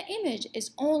if the image is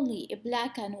only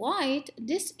black and white,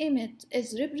 this image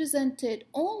is represented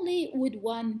only with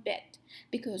one bit,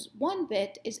 because one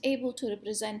bit is able to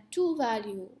represent two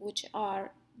values, which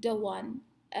are the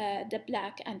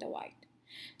black and the white.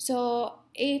 So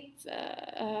if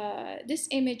this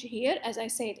image here, as I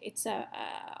said, it's a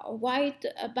white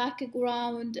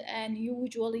background, and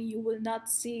usually you will not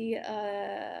see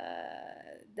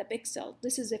the pixel.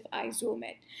 This is if I zoom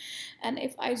it, and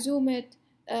if I zoom it,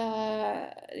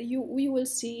 we will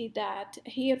see that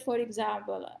here, for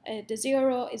example, the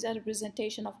 0 is a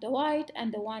representation of the white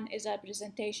and the 1 is a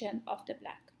representation of the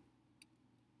black.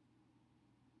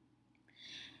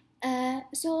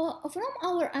 So from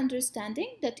our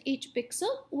understanding that each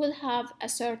pixel will have a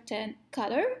certain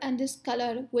color, and this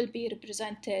color will be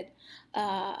represented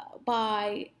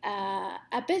by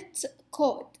a bit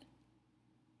code.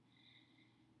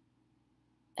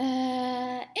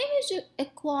 Image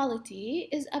quality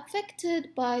is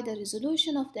affected by the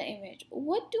resolution of the image.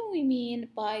 What do we mean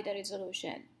by the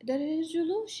resolution? The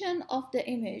resolution of the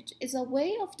image is a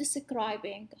way of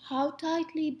describing how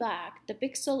tightly packed the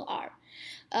pixels are.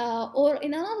 Or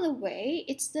in another way,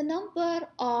 it's the number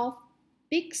of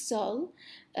pixels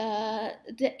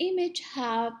the image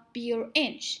have per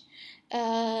inch.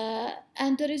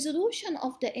 And the resolution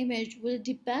of the image will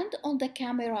depend on the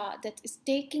camera that is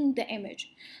taking the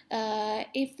image.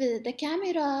 If the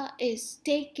camera is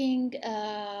taking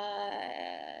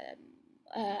a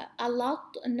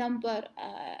large number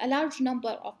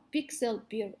of pixels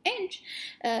per inch,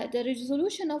 the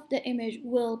resolution of the image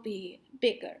will be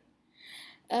bigger.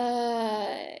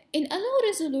 In a low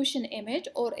resolution image,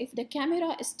 or if the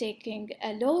camera is taking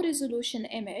a low resolution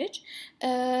image,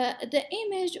 the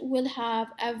image will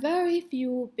have a very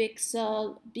few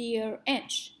pixels per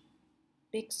inch.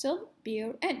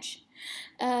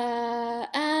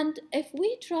 And if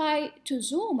we try to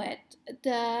zoom it,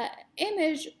 the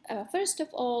image first of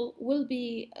all will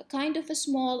be kind of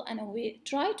small, and when we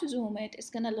try to zoom it, it's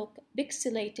gonna look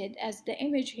pixelated as the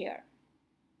image here.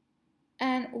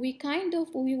 And we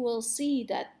will see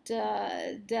that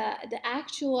the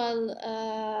actual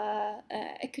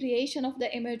creation of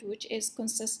the image, which is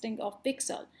consisting of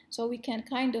pixel, so we can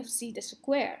kind of see the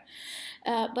square.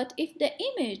 But if the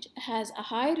image has a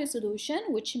high resolution,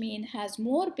 which means has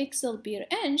more pixel per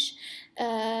inch,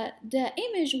 the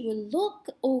image will look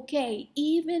okay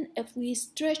even if we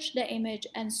stretch the image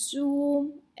and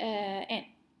zoom in.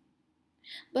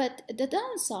 But the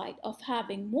downside of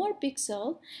having more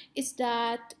pixel is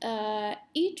that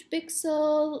each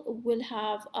pixel will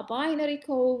have a binary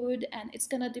code, and it's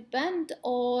gonna depend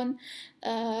on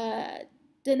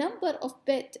the number of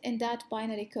bits in that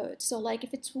binary code. So like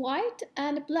if it's white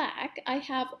and black, I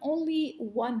have only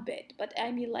one bit, but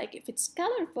I mean like if it's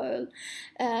colorful,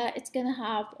 it's gonna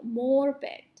have more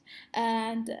bits.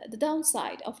 And the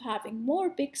downside of having more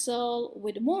pixel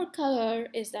with more color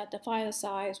is that the file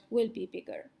size will be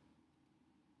bigger.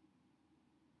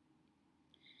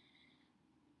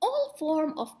 All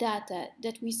form of data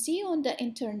that we see on the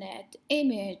internet,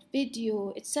 image,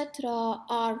 video, etc.,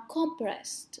 are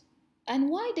compressed And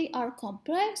why they are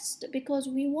compressed? Because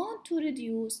we want to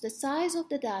reduce the size of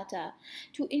the data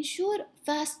to ensure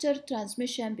faster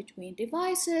transmission between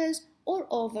devices or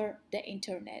over the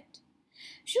internet.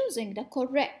 Choosing the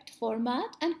correct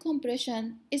format and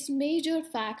compression is a major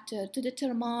factor to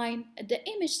determine the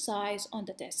image size on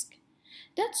the disk.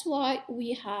 That's why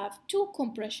we have two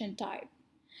compression types.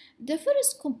 The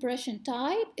first compression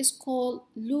type is called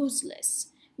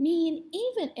lossless, mean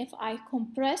even if I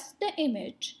compress the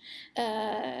image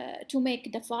to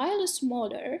make the file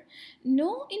smaller,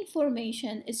 no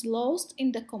information is lost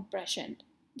in the compression.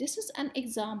 This is an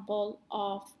example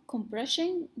of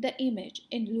compressing the image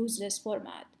in lossless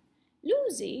format.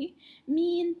 Lossy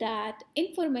mean that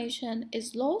information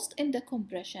is lost in the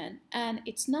compression and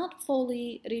it's not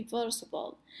fully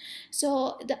reversible.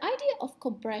 So the idea of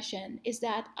compression is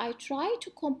that I try to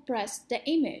compress the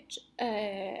image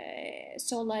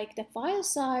so like the file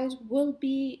size will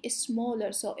be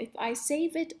smaller. So if I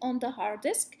save it on the hard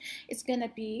disk, it's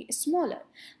gonna be smaller.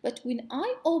 But when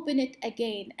I open it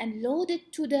again and load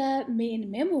it to the main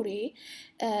memory,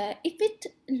 if it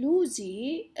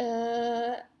lossy,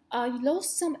 I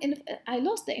lost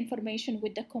the information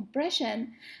with the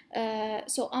compression,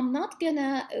 so I'm not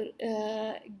gonna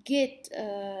get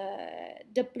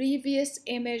the previous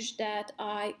image that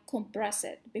I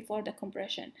compressed before the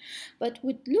compression. But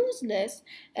with lossless,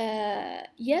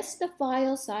 yes, the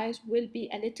file size will be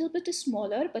a little bit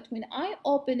smaller, but when I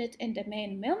open it in the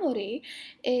main memory,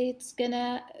 it's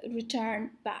gonna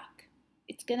return back.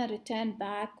 It's gonna return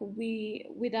back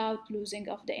without losing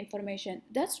of the information.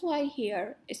 That's why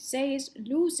here it says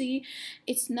lossy,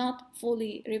 it's not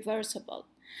fully reversible.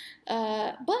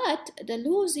 But the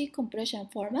lossy compression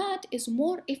format is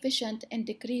more efficient in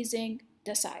decreasing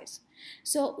the size.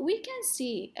 So we can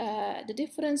see the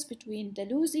difference between the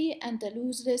lossy and the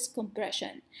lossless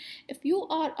compression. If you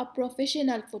are a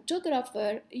professional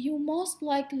photographer, you most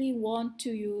likely want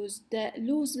to use the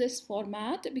lossless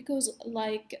format because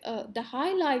like the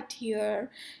highlight here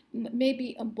may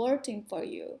be important for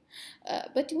you.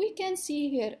 But we can see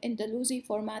here in the lossy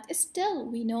format, still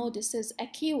we know this is a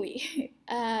kiwi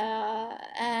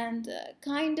and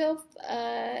kind of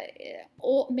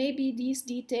or maybe these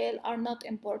details are not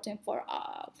important for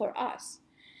us.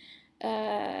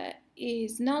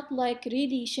 Is not like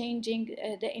really changing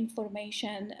the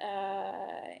information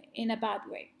in a bad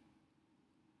way.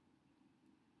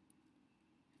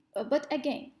 But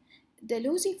again, the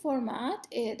lossy format,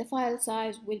 the file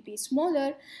size will be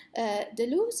smaller. The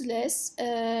lossless,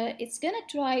 it's gonna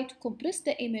try to compress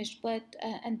the image but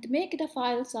and make the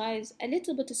file size a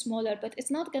little bit smaller, but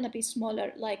it's not gonna be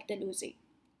smaller like the lossy.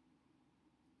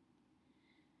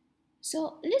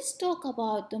 So let's talk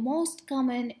about the most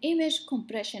common image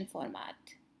compression format.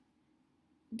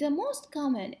 The most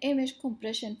common image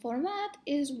compression format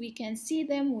is we can see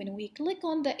them when we click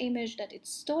on the image that it's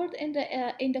stored in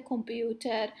the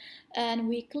computer and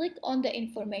we click on the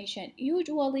information.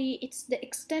 Usually it's the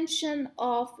extension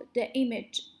of the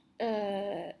image.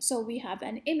 So we have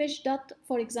an image dot,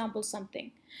 for example,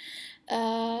 something.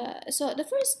 So the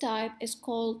first type is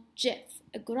called GIF,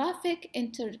 a graphic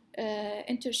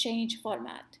interchange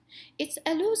format. It's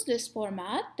a lossless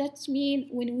format. That means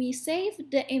when we save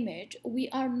the image, we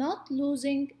are not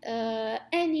losing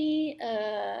any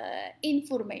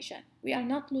information. We are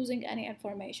not losing any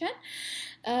information.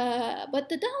 But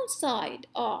the downside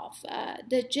of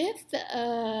the GIF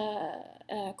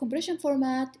compression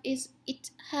format is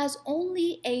it has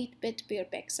only 8-bit per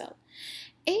pixel.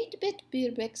 8-bit per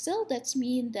pixel, that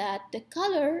means that the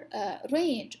color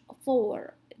range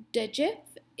for the GIF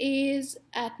is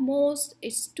at most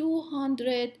is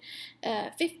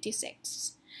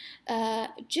 256.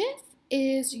 GIF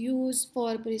is used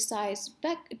for precise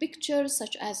pictures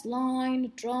such as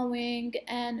line, drawing,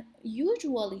 and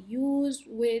usually used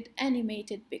with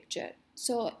animated picture.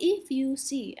 So if you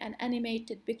see an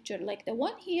animated picture like the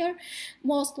one here,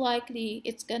 most likely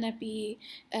it's gonna be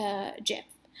GIF.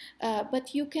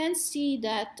 But you can see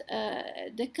that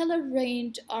the color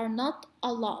range are not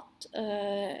a lot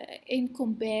in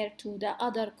compared to the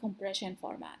other compression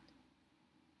format.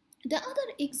 The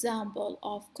other example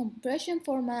of compression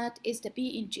format is the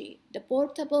PNG, the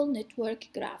Portable Network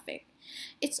Graphic.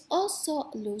 It's also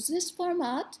a lossless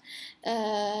format.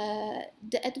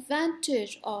 The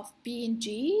advantage of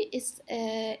PNG is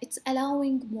it's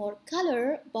allowing more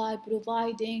color by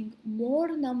providing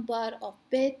more number of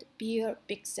bit per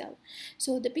pixel.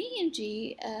 So the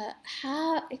PNG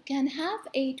can have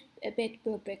 8-bit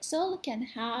per pixel, can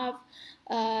have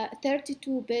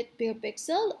 32-bit per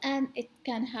pixel, and it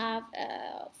can have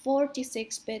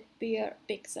 46-bit per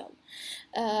pixel.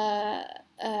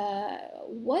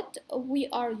 what we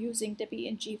are using the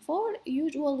PNG for.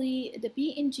 Usually the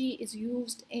PNG is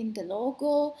used in the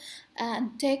logo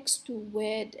and text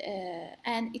with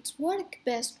and it's work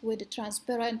best with a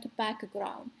transparent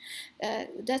background.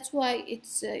 That's why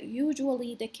it's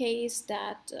usually the case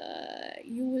that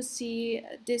you will see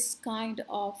this kind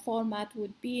of format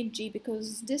with PNG,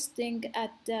 because this thing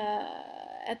at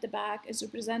the back is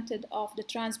represented of the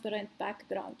transparent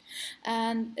background,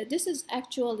 and this is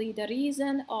actually the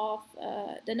reason of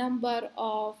the number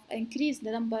of increase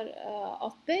the number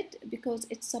of bit, because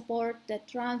it supports the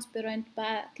transparent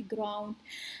background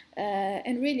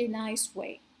in really nice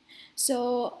way.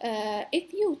 So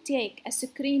if you take a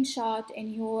screenshot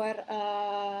in your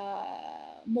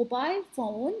mobile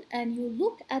phone and you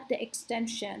look at the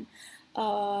extension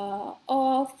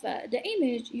of the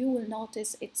image, you will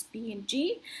notice it's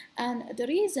PNG. And the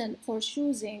reason for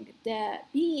choosing the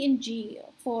PNG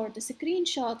for the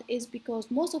screenshot is because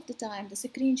most of the time the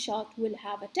screenshot will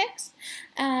have a text,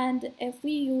 and if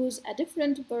we use a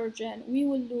different version we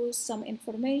will lose some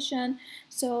information.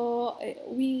 So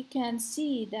we can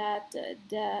see that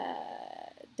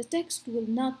the text will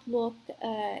not look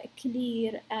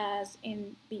clear as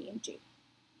in PNG.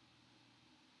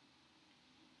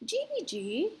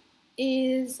 GPG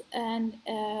is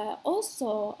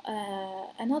also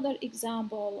another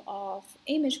example of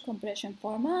image compression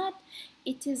format.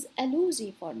 It is a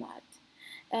lossy format.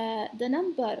 The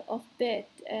number of bit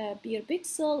per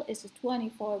pixel is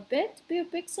 24 bit per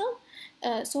pixel.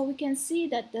 So we can see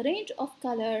that the range of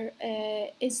color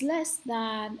is less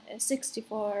than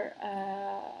 64,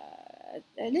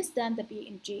 less than the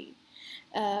PNG.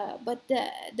 But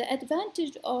the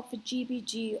advantage of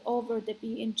GPG over the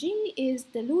PNG is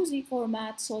the lossy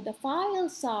format, so the file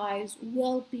size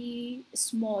will be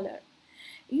smaller.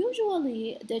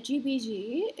 Usually the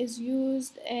GPG is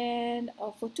used in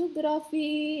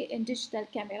photography in digital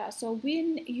camera. So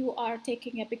when you are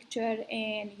taking a picture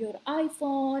in your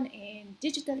iPhone in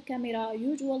digital camera,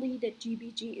 usually the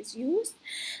GPG is used,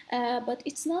 but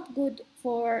it's not good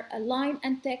for a line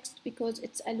and text because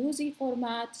it's a lossy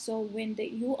format. So when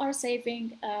you are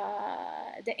saving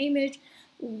the image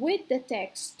with the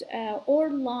text or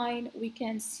line, we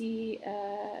can see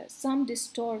some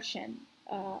distortion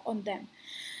on them.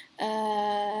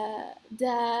 The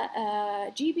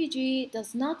GPG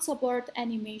does not support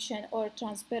animation or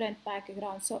transparent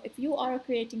background. So if you are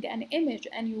creating an image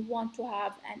and you want to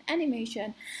have an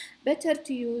animation, better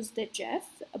to use the GIF,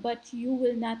 but you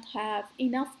will not have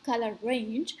enough color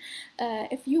range.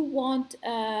 If you want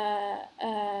a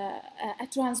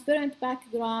transparent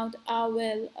background, I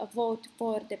will vote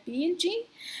for the PNG.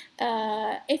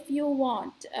 If you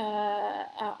want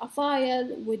a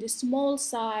file with a small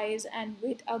size and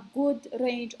with a good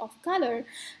range of color,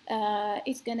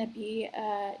 it's gonna be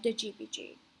the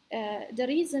GPG. The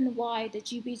reason why the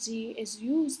GPG is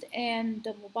used in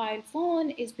the mobile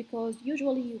phone is because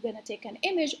usually you're gonna take an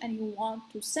image and you want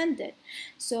to send it.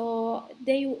 So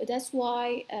that's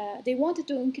why they wanted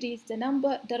to increase the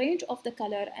range of the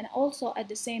color, and also at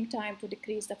the same time to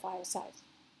decrease the file size.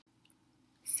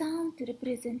 Sound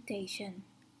representation.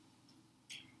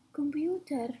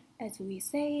 Computer, as we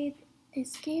said,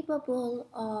 is capable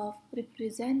of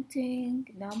representing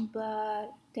number,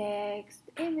 text,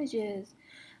 images,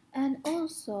 and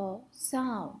also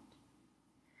sound.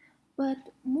 But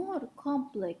more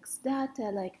complex data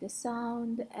like the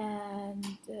sound and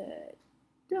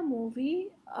the movie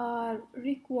are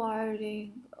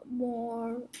requiring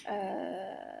more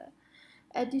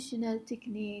additional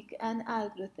technique and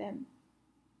algorithm.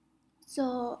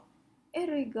 So in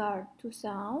regard to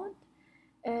sound,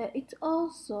 it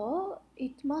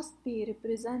must be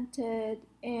represented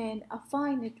in a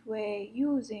finite way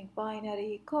using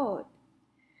binary code.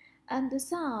 And the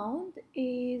sound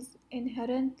is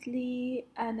inherently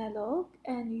analog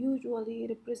and usually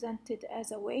represented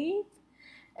as a wave.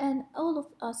 And all of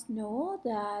us know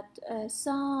that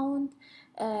sound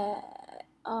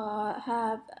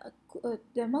have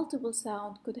the multiple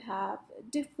sound could have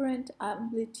different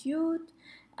amplitude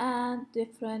and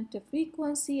different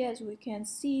frequency, as we can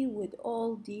see with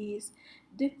all these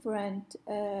different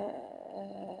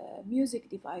music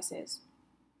devices.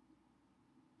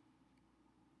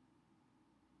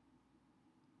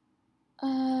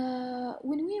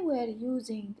 When we were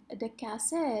using the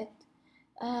cassette,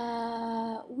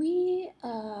 we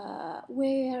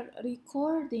were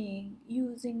recording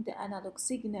using the analog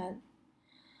signal.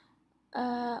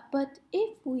 But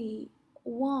if we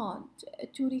want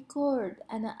to record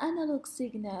an analog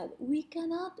signal, we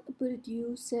cannot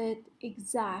produce it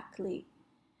exactly.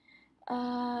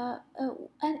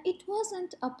 And it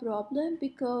wasn't a problem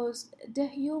because the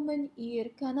human ear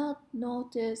cannot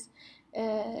notice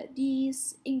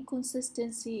these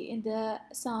inconsistency in the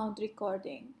sound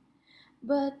recording.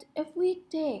 But if we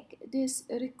take this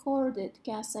recorded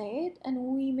cassette and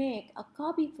we make a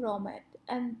copy from it,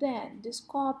 and then this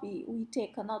copy, we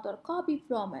take another copy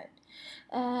from it,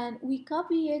 and we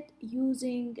copy it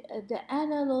using the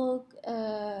analog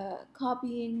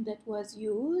copying that was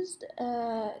used,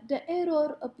 the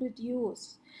error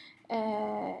produced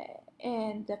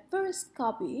and the first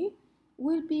copy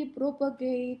will be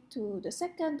propagated to the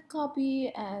second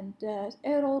copy, and the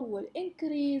error will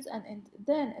increase, and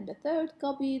then in the third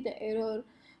copy the error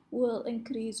will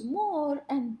increase more,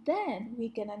 and then we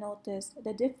gonna notice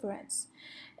the difference.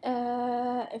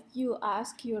 If you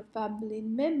ask your family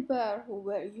member who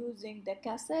were using the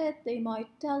cassette, they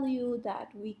might tell you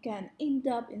that we can end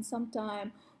up in some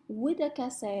time with a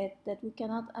cassette that we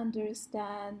cannot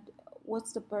understand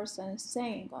what's the person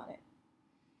saying on it.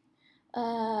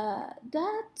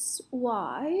 That's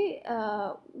why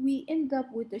we end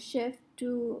up with the shift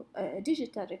to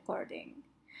digital recording.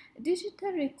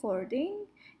 Digital recording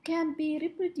can be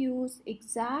reproduced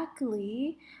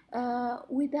exactly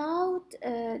without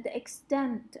the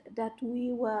extent that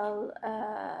we will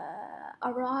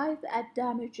arrive at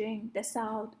damaging the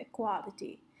sound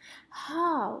quality.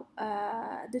 How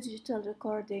the digital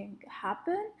recording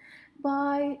happen?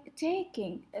 By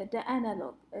taking the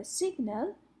analog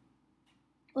signal,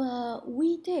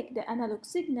 we take the analog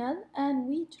signal and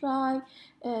we try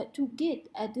to get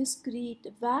a discrete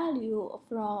value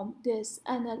from this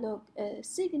analog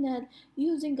signal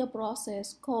using a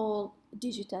process called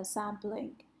digital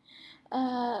sampling.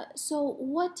 So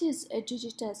what is a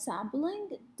digital sampling?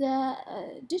 The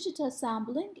digital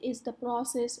sampling is the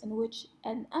process in which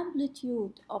an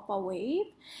amplitude of a wave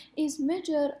is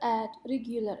measured at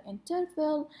regular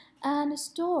interval and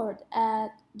stored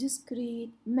at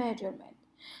discrete measurement.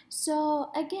 So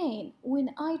again,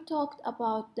 when I talked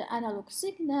about the analog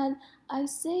signal, I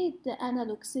said the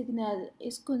analog signal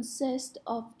is consist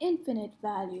of infinite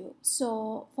value.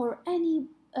 So for any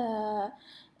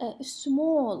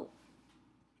small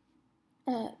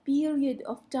period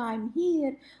of time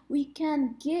here, we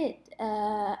can get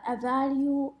a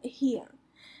value here,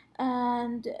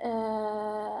 and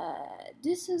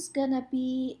this is gonna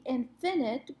be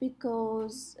infinite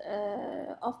because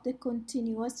of the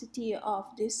continuity of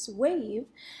this wave.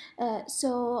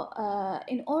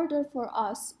 In order for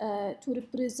us to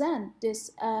represent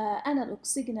this analog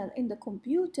signal in the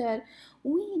computer,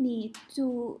 we need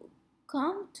to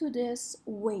come to this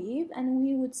wave, and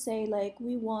we would say like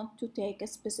we want to take a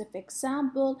specific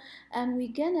sample and we're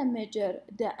gonna measure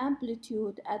the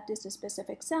amplitude at this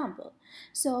specific sample.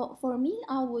 So for me,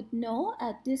 I would know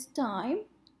at this time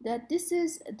that this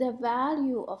is the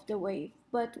value of the wave,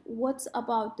 but what's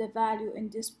about the value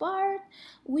in this part,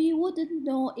 we wouldn't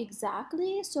know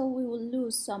exactly, so we will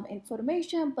lose some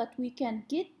information, but we can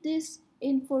get this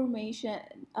information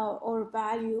or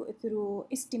value through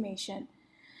estimation.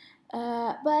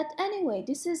 But anyway,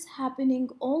 this is happening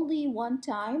only one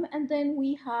time, and then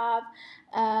we have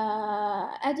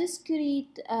a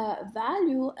discrete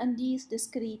value, and these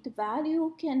discrete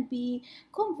value can be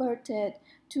converted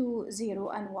to 0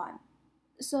 and 1.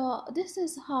 So this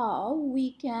is how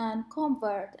we can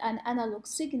convert an analog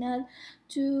signal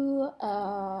to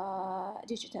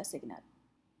digital signal.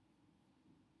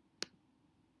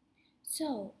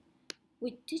 So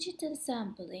with digital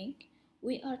sampling,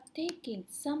 we are taking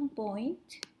some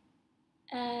point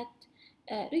at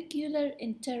a regular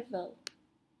interval,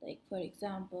 like for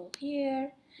example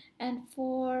here, and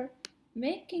for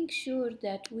making sure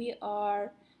that we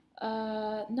are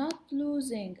not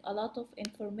losing a lot of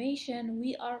information,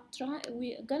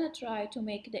 we're gonna try to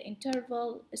make the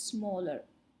interval smaller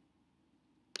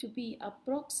to be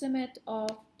approximate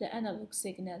of the analog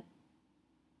signal,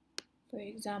 for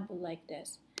example like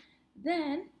this.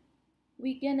 Then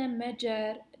we're gonna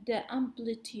measure the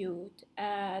amplitude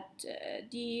at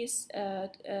this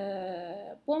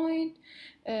point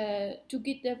to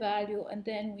get the value, and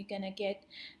then we're gonna get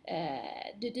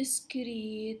the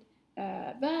discrete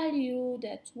value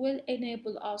that will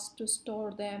enable us to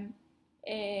store them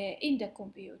in the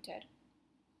computer.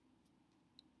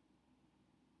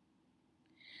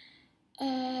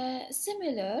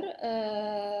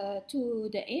 Similar to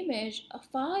the image, a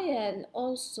file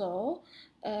also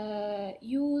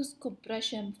use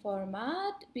compression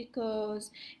format,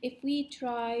 because if we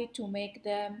try to make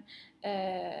them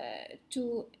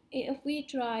to if we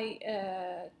try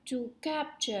to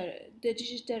capture the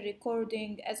digital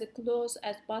recording as close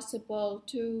as possible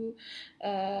to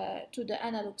the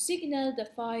analog signal, the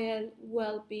file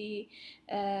will be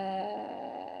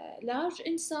large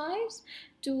in size.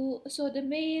 So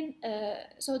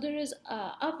there is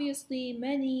obviously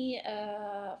many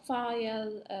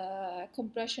file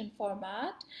compression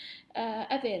format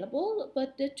available,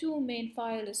 but the two main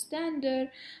file standard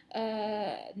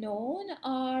known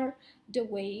are the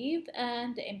WAV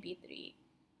and the MP3.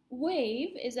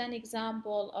 WAV is an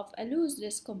example of a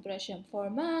lossless compression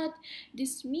format.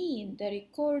 This means the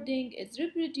recording is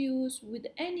reproduced with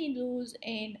any loss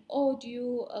in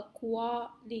audio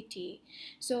quality.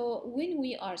 So when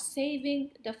we are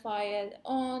saving the file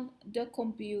on the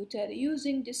computer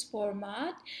using this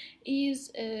format is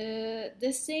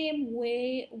the same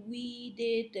way we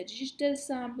did the digital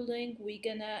sampling, we're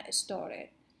gonna store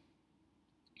it.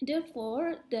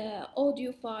 Therefore, the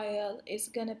audio file is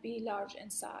gonna be large in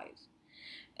size.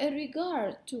 In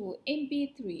regard to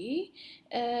MP3,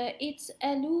 it's a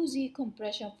loosey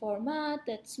compression format.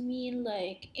 That's mean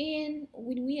like when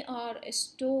we are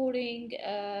storing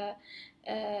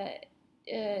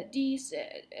these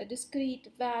discrete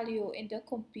value in the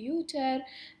computer,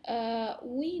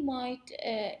 we might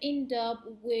end up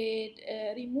with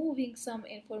removing some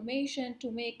information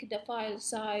to make the file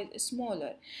size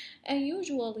smaller. And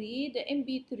usually the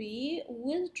MP3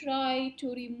 will try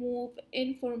to remove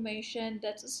information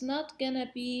that is not gonna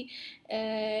be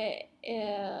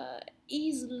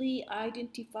easily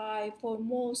identified for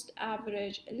most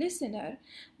average listener.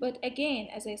 But again,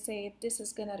 as I said, this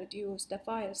is gonna reduce the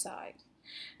file size.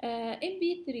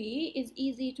 MP3 is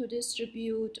easy to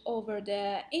distribute over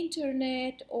the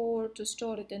internet or to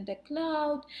store it in the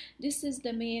cloud. This is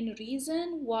the main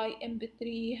reason why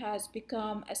MP3 has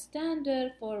become a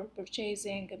standard for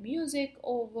purchasing music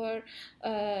over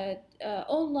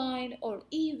online, or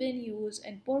even use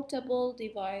in portable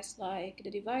device like the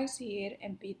device here,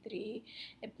 MP3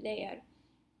 player.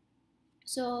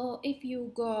 So if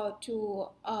you go to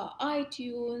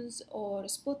iTunes or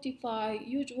Spotify,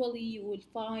 usually you will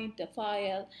find the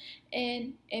file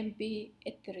in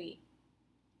MP3.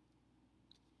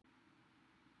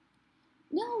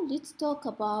 Now let's talk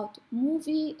about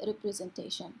movie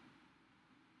representation.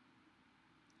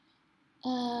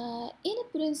 In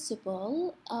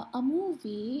principle, a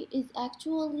movie is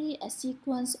actually a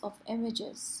sequence of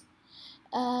images.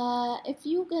 If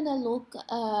you're gonna look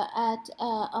at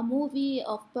a movie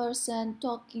of person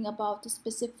talking about a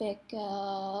specific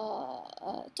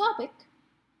topic,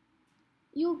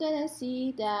 you're gonna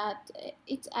see that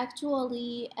it's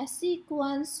actually a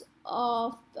sequence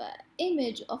of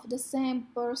image of the same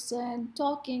person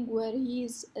talking where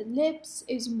his lips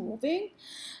is moving,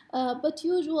 but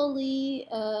usually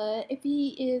if he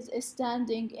is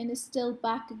standing in a still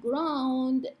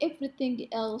background, everything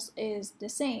else is the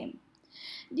same.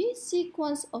 These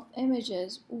sequence of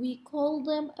images, we call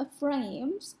them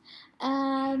frames,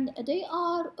 and they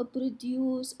are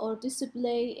produced or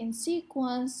displayed in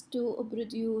sequence to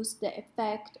produce the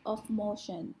effect of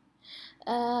motion.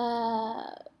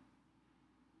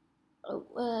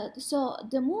 So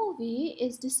the movie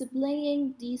is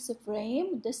displaying this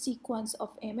frame, the sequence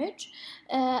of image,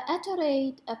 at a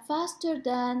rate faster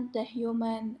than the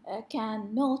human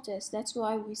can notice. That's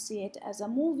why we see it as a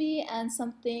movie and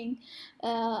something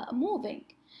moving.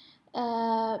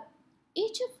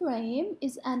 Each frame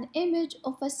is an image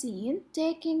of a scene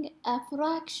taking a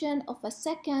fraction of a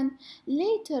second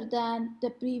later than the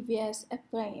previous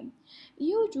frame.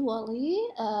 Usually,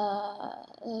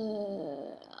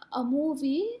 a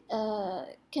movie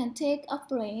can take a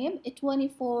frame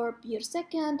 24 per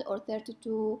second or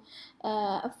 32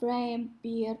 frame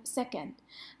per second.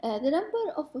 The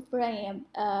number of frame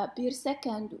per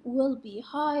second will be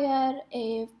higher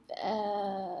if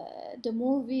the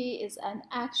movie is an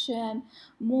action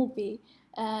movie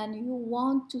and you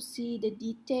want to see the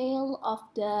detail of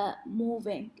the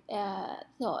moving.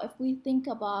 So if we think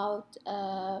about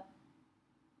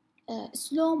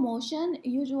slow motion,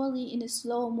 usually in a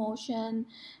slow motion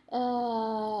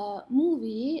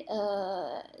movie,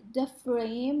 the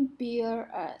frame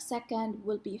per second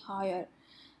will be higher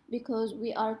because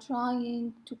we are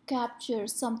trying to capture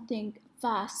something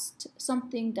fast,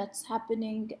 something that's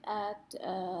happening at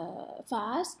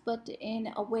fast, but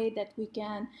in a way that we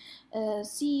can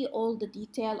see all the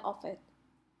detail of it.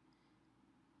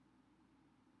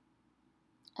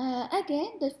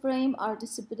 Again, the frames are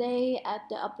displayed at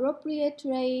the appropriate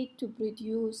rate to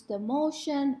produce the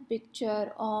motion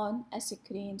picture on a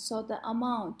screen. So the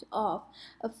amount of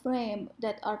a frame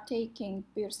that are taken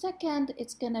per second,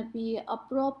 it's gonna be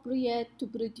appropriate to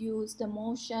produce the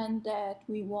motion that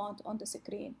we want on the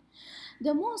screen.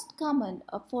 The most common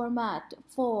format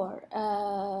for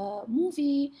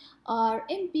movie are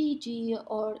MPG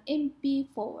or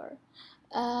MP4.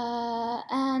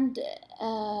 And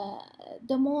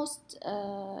the most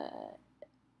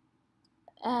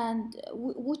and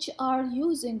which are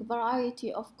using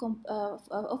variety of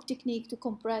technique to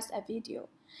compress a video.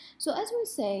 So as we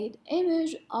said,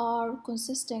 images are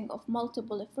consisting of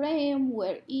multiple frames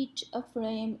where each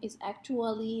frame is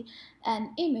actually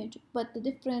an image, but the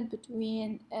difference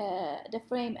between the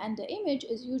frame and the image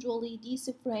is usually these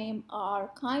frames are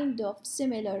kind of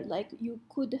similar, like you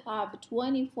could have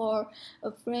 24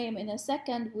 frame in a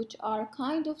second which are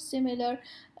kind of similar.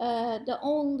 The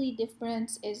only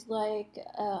difference is like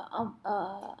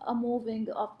a moving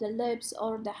of the lips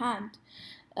or the hand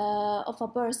of a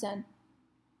person.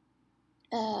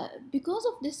 Because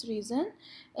of this reason,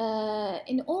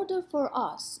 in order for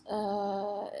us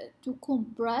to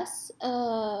compress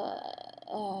the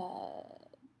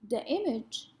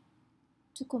image,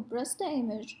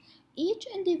 each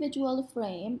individual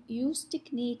frame use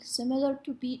technique similar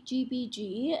to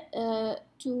GPG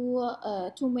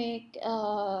to make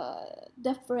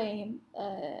the frame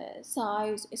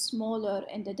size smaller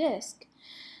in the disk.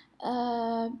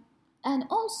 And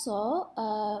also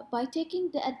by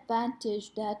taking the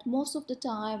advantage that most of the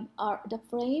time the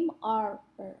frame are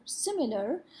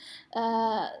similar,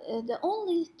 the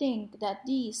only thing that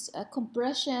these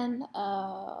compression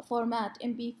format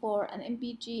MP4 and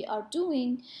MPG are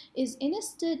doing is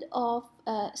instead of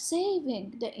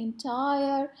saving the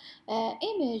entire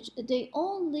image, they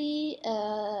only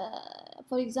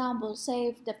for example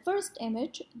save the first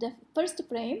image, the first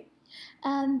frame,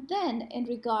 and then in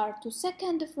regard to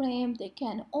second frame they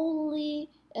can only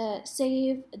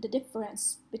save the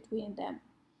difference between them.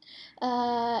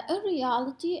 In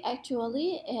reality,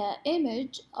 actually,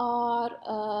 images are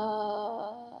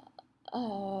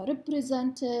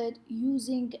represented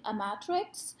using a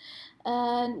matrix,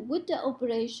 and with the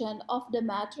operation of the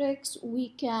matrix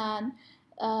we can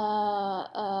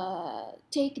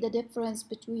take the difference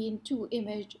between two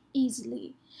images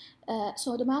easily.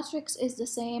 So the matrix is the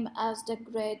same as the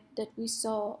grid that we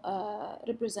saw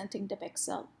representing the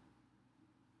pixel.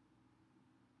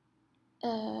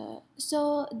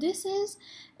 So this is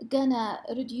gonna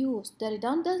reduce the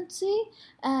redundancy,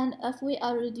 and if we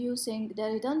are reducing the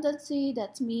redundancy,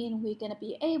 that means we're gonna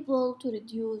be able to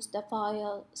reduce the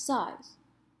file size.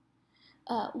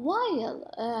 While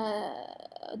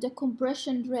the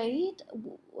compression rate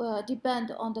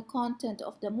depend on the content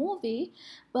of the movie,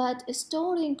 but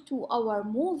storing to our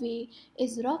movie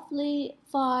is roughly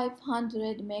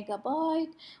 500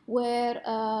 megabyte, where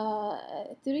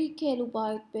 3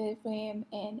 kilobyte per frame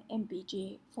in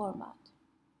MPG format.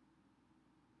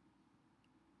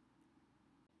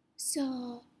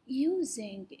 So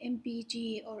using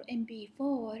MPG or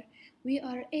MP4, we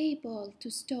are able to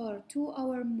store to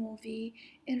our movie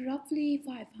in roughly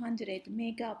 500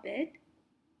 megabit,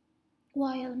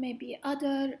 while maybe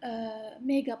other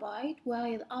megabyte,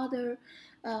 while other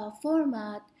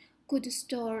format could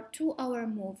store to our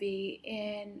movie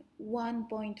in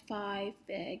 1.5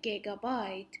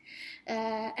 gigabyte.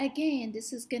 Again,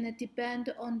 this is gonna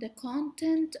depend on the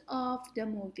content of the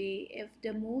movie. If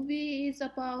the movie is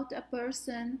about a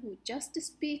person who just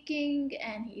speaking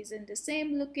and he's in the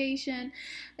same location,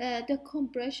 the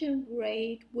compression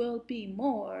rate will be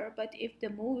more. But if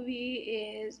the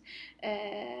movie is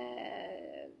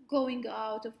going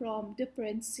out from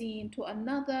different scene to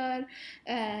another,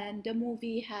 and the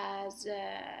movie has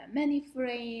many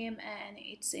frame and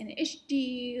it's in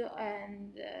HD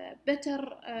and better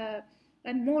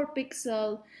and more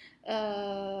pixel,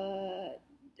 the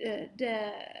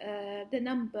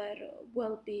number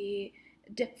will be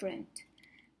different.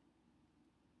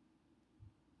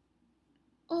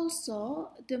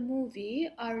 Also, the movie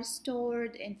are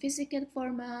stored in physical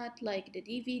format like the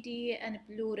DVD and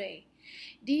Blu-ray.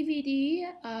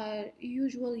 DVD are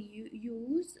usually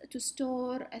used to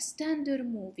store a standard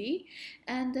movie,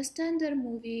 and the standard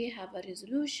movie have a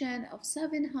resolution of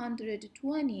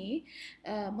 720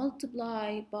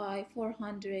 multiplied by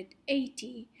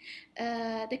 480.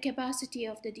 The capacity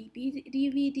of the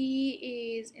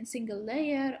DVD is in single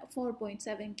layer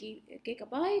 4.7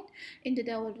 gigabyte, in the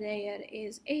double layer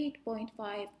is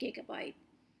 8.5 gigabyte.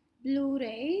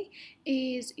 Blu-ray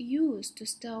is used to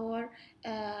store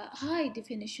high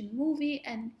definition movie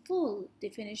and full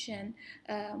definition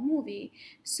movie.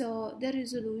 So the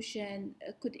resolution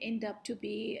could end up to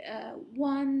be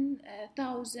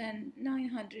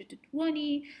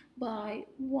 1920 by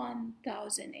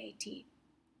 1080.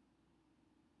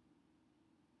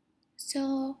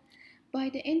 So by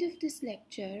the end of this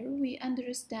lecture, we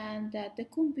understand that the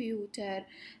computer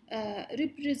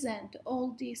represent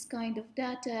all these kind of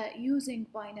data using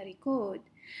binary code.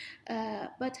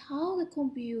 But how the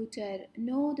computer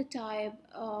know the type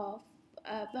of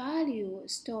value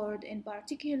stored in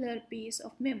particular piece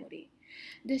of memory?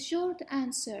 The short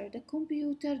answer, the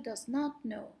computer does not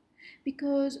know,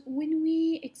 because when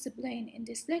we explain in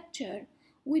this lecture,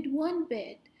 with one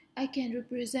bit I can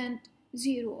represent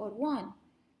 0 or 1.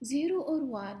 0 or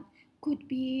 1 could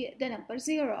be the number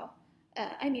 0.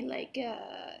 I mean,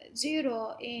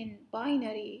 0 in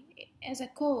binary as a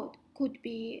code could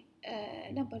be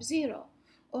number 0,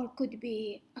 or could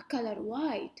be a color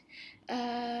white.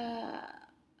 As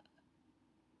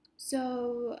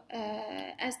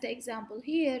the example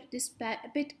here, this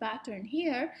bit pattern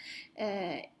here,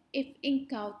 if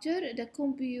encountered, the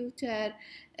computer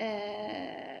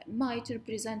might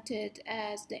represent it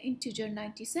as the integer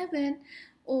 97,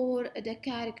 or the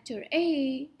character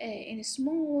A in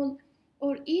small,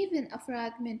 or even a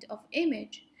fragment of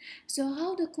image. So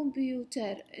how the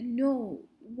computer know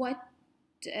what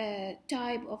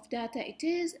type of data it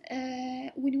is?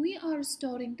 When we are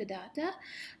storing the data,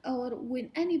 or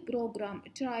when any program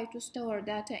try to store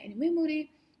data in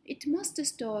memory, it must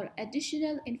store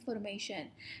additional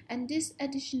information, and this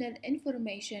additional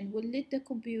information will let the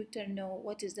computer know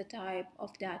what is the type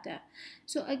of data.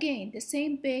 So again, the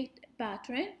same bit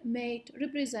pattern may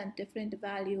represent different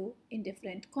value in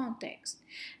different contexts,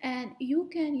 and you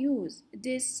can use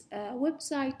this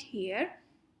website here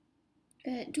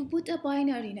to put a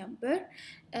binary number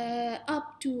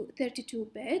up to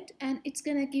 32-bit, and it's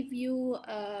gonna give you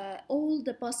all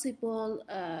the possible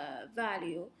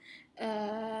value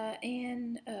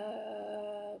in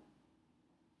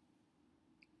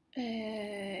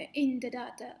the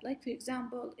data. Like, for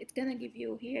example, it's gonna give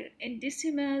you here in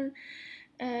decimal,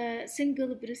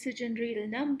 single precision real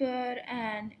number,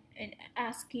 and in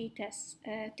ASCII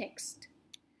text.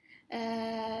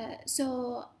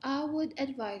 So I would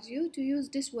advise you to use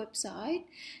this website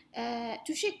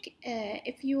to check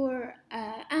if your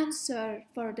answer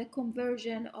for the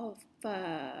conversion of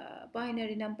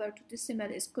binary number to decimal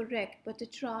is correct, but to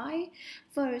try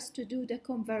first to do the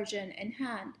conversion in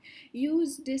hand.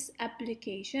 Use this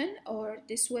application or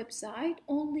this website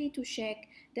only to check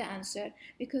the answer,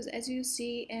 because as you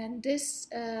see in this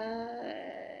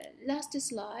last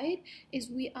slide, is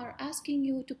we are asking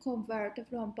you to convert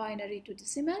from binary to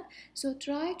decimal. So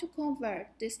try to convert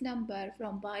this number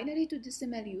from binary to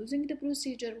decimal using the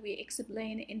procedure we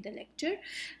explained in the lecture,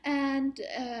 and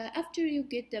after you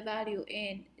get the value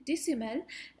in decimal,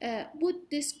 put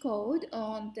this code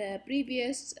on the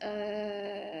previous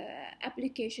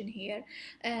application here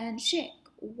and check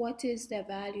what is the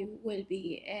value will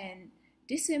be in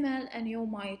decimal, and you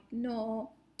might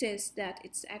notice that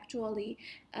it's actually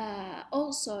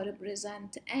also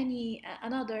represent any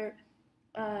another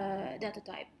data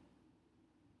type.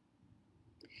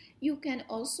 You can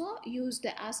also use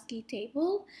the ASCII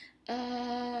table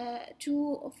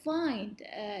to find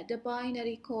the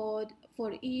binary code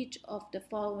for each of the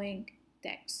following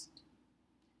text.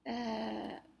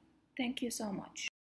 Thank you so much.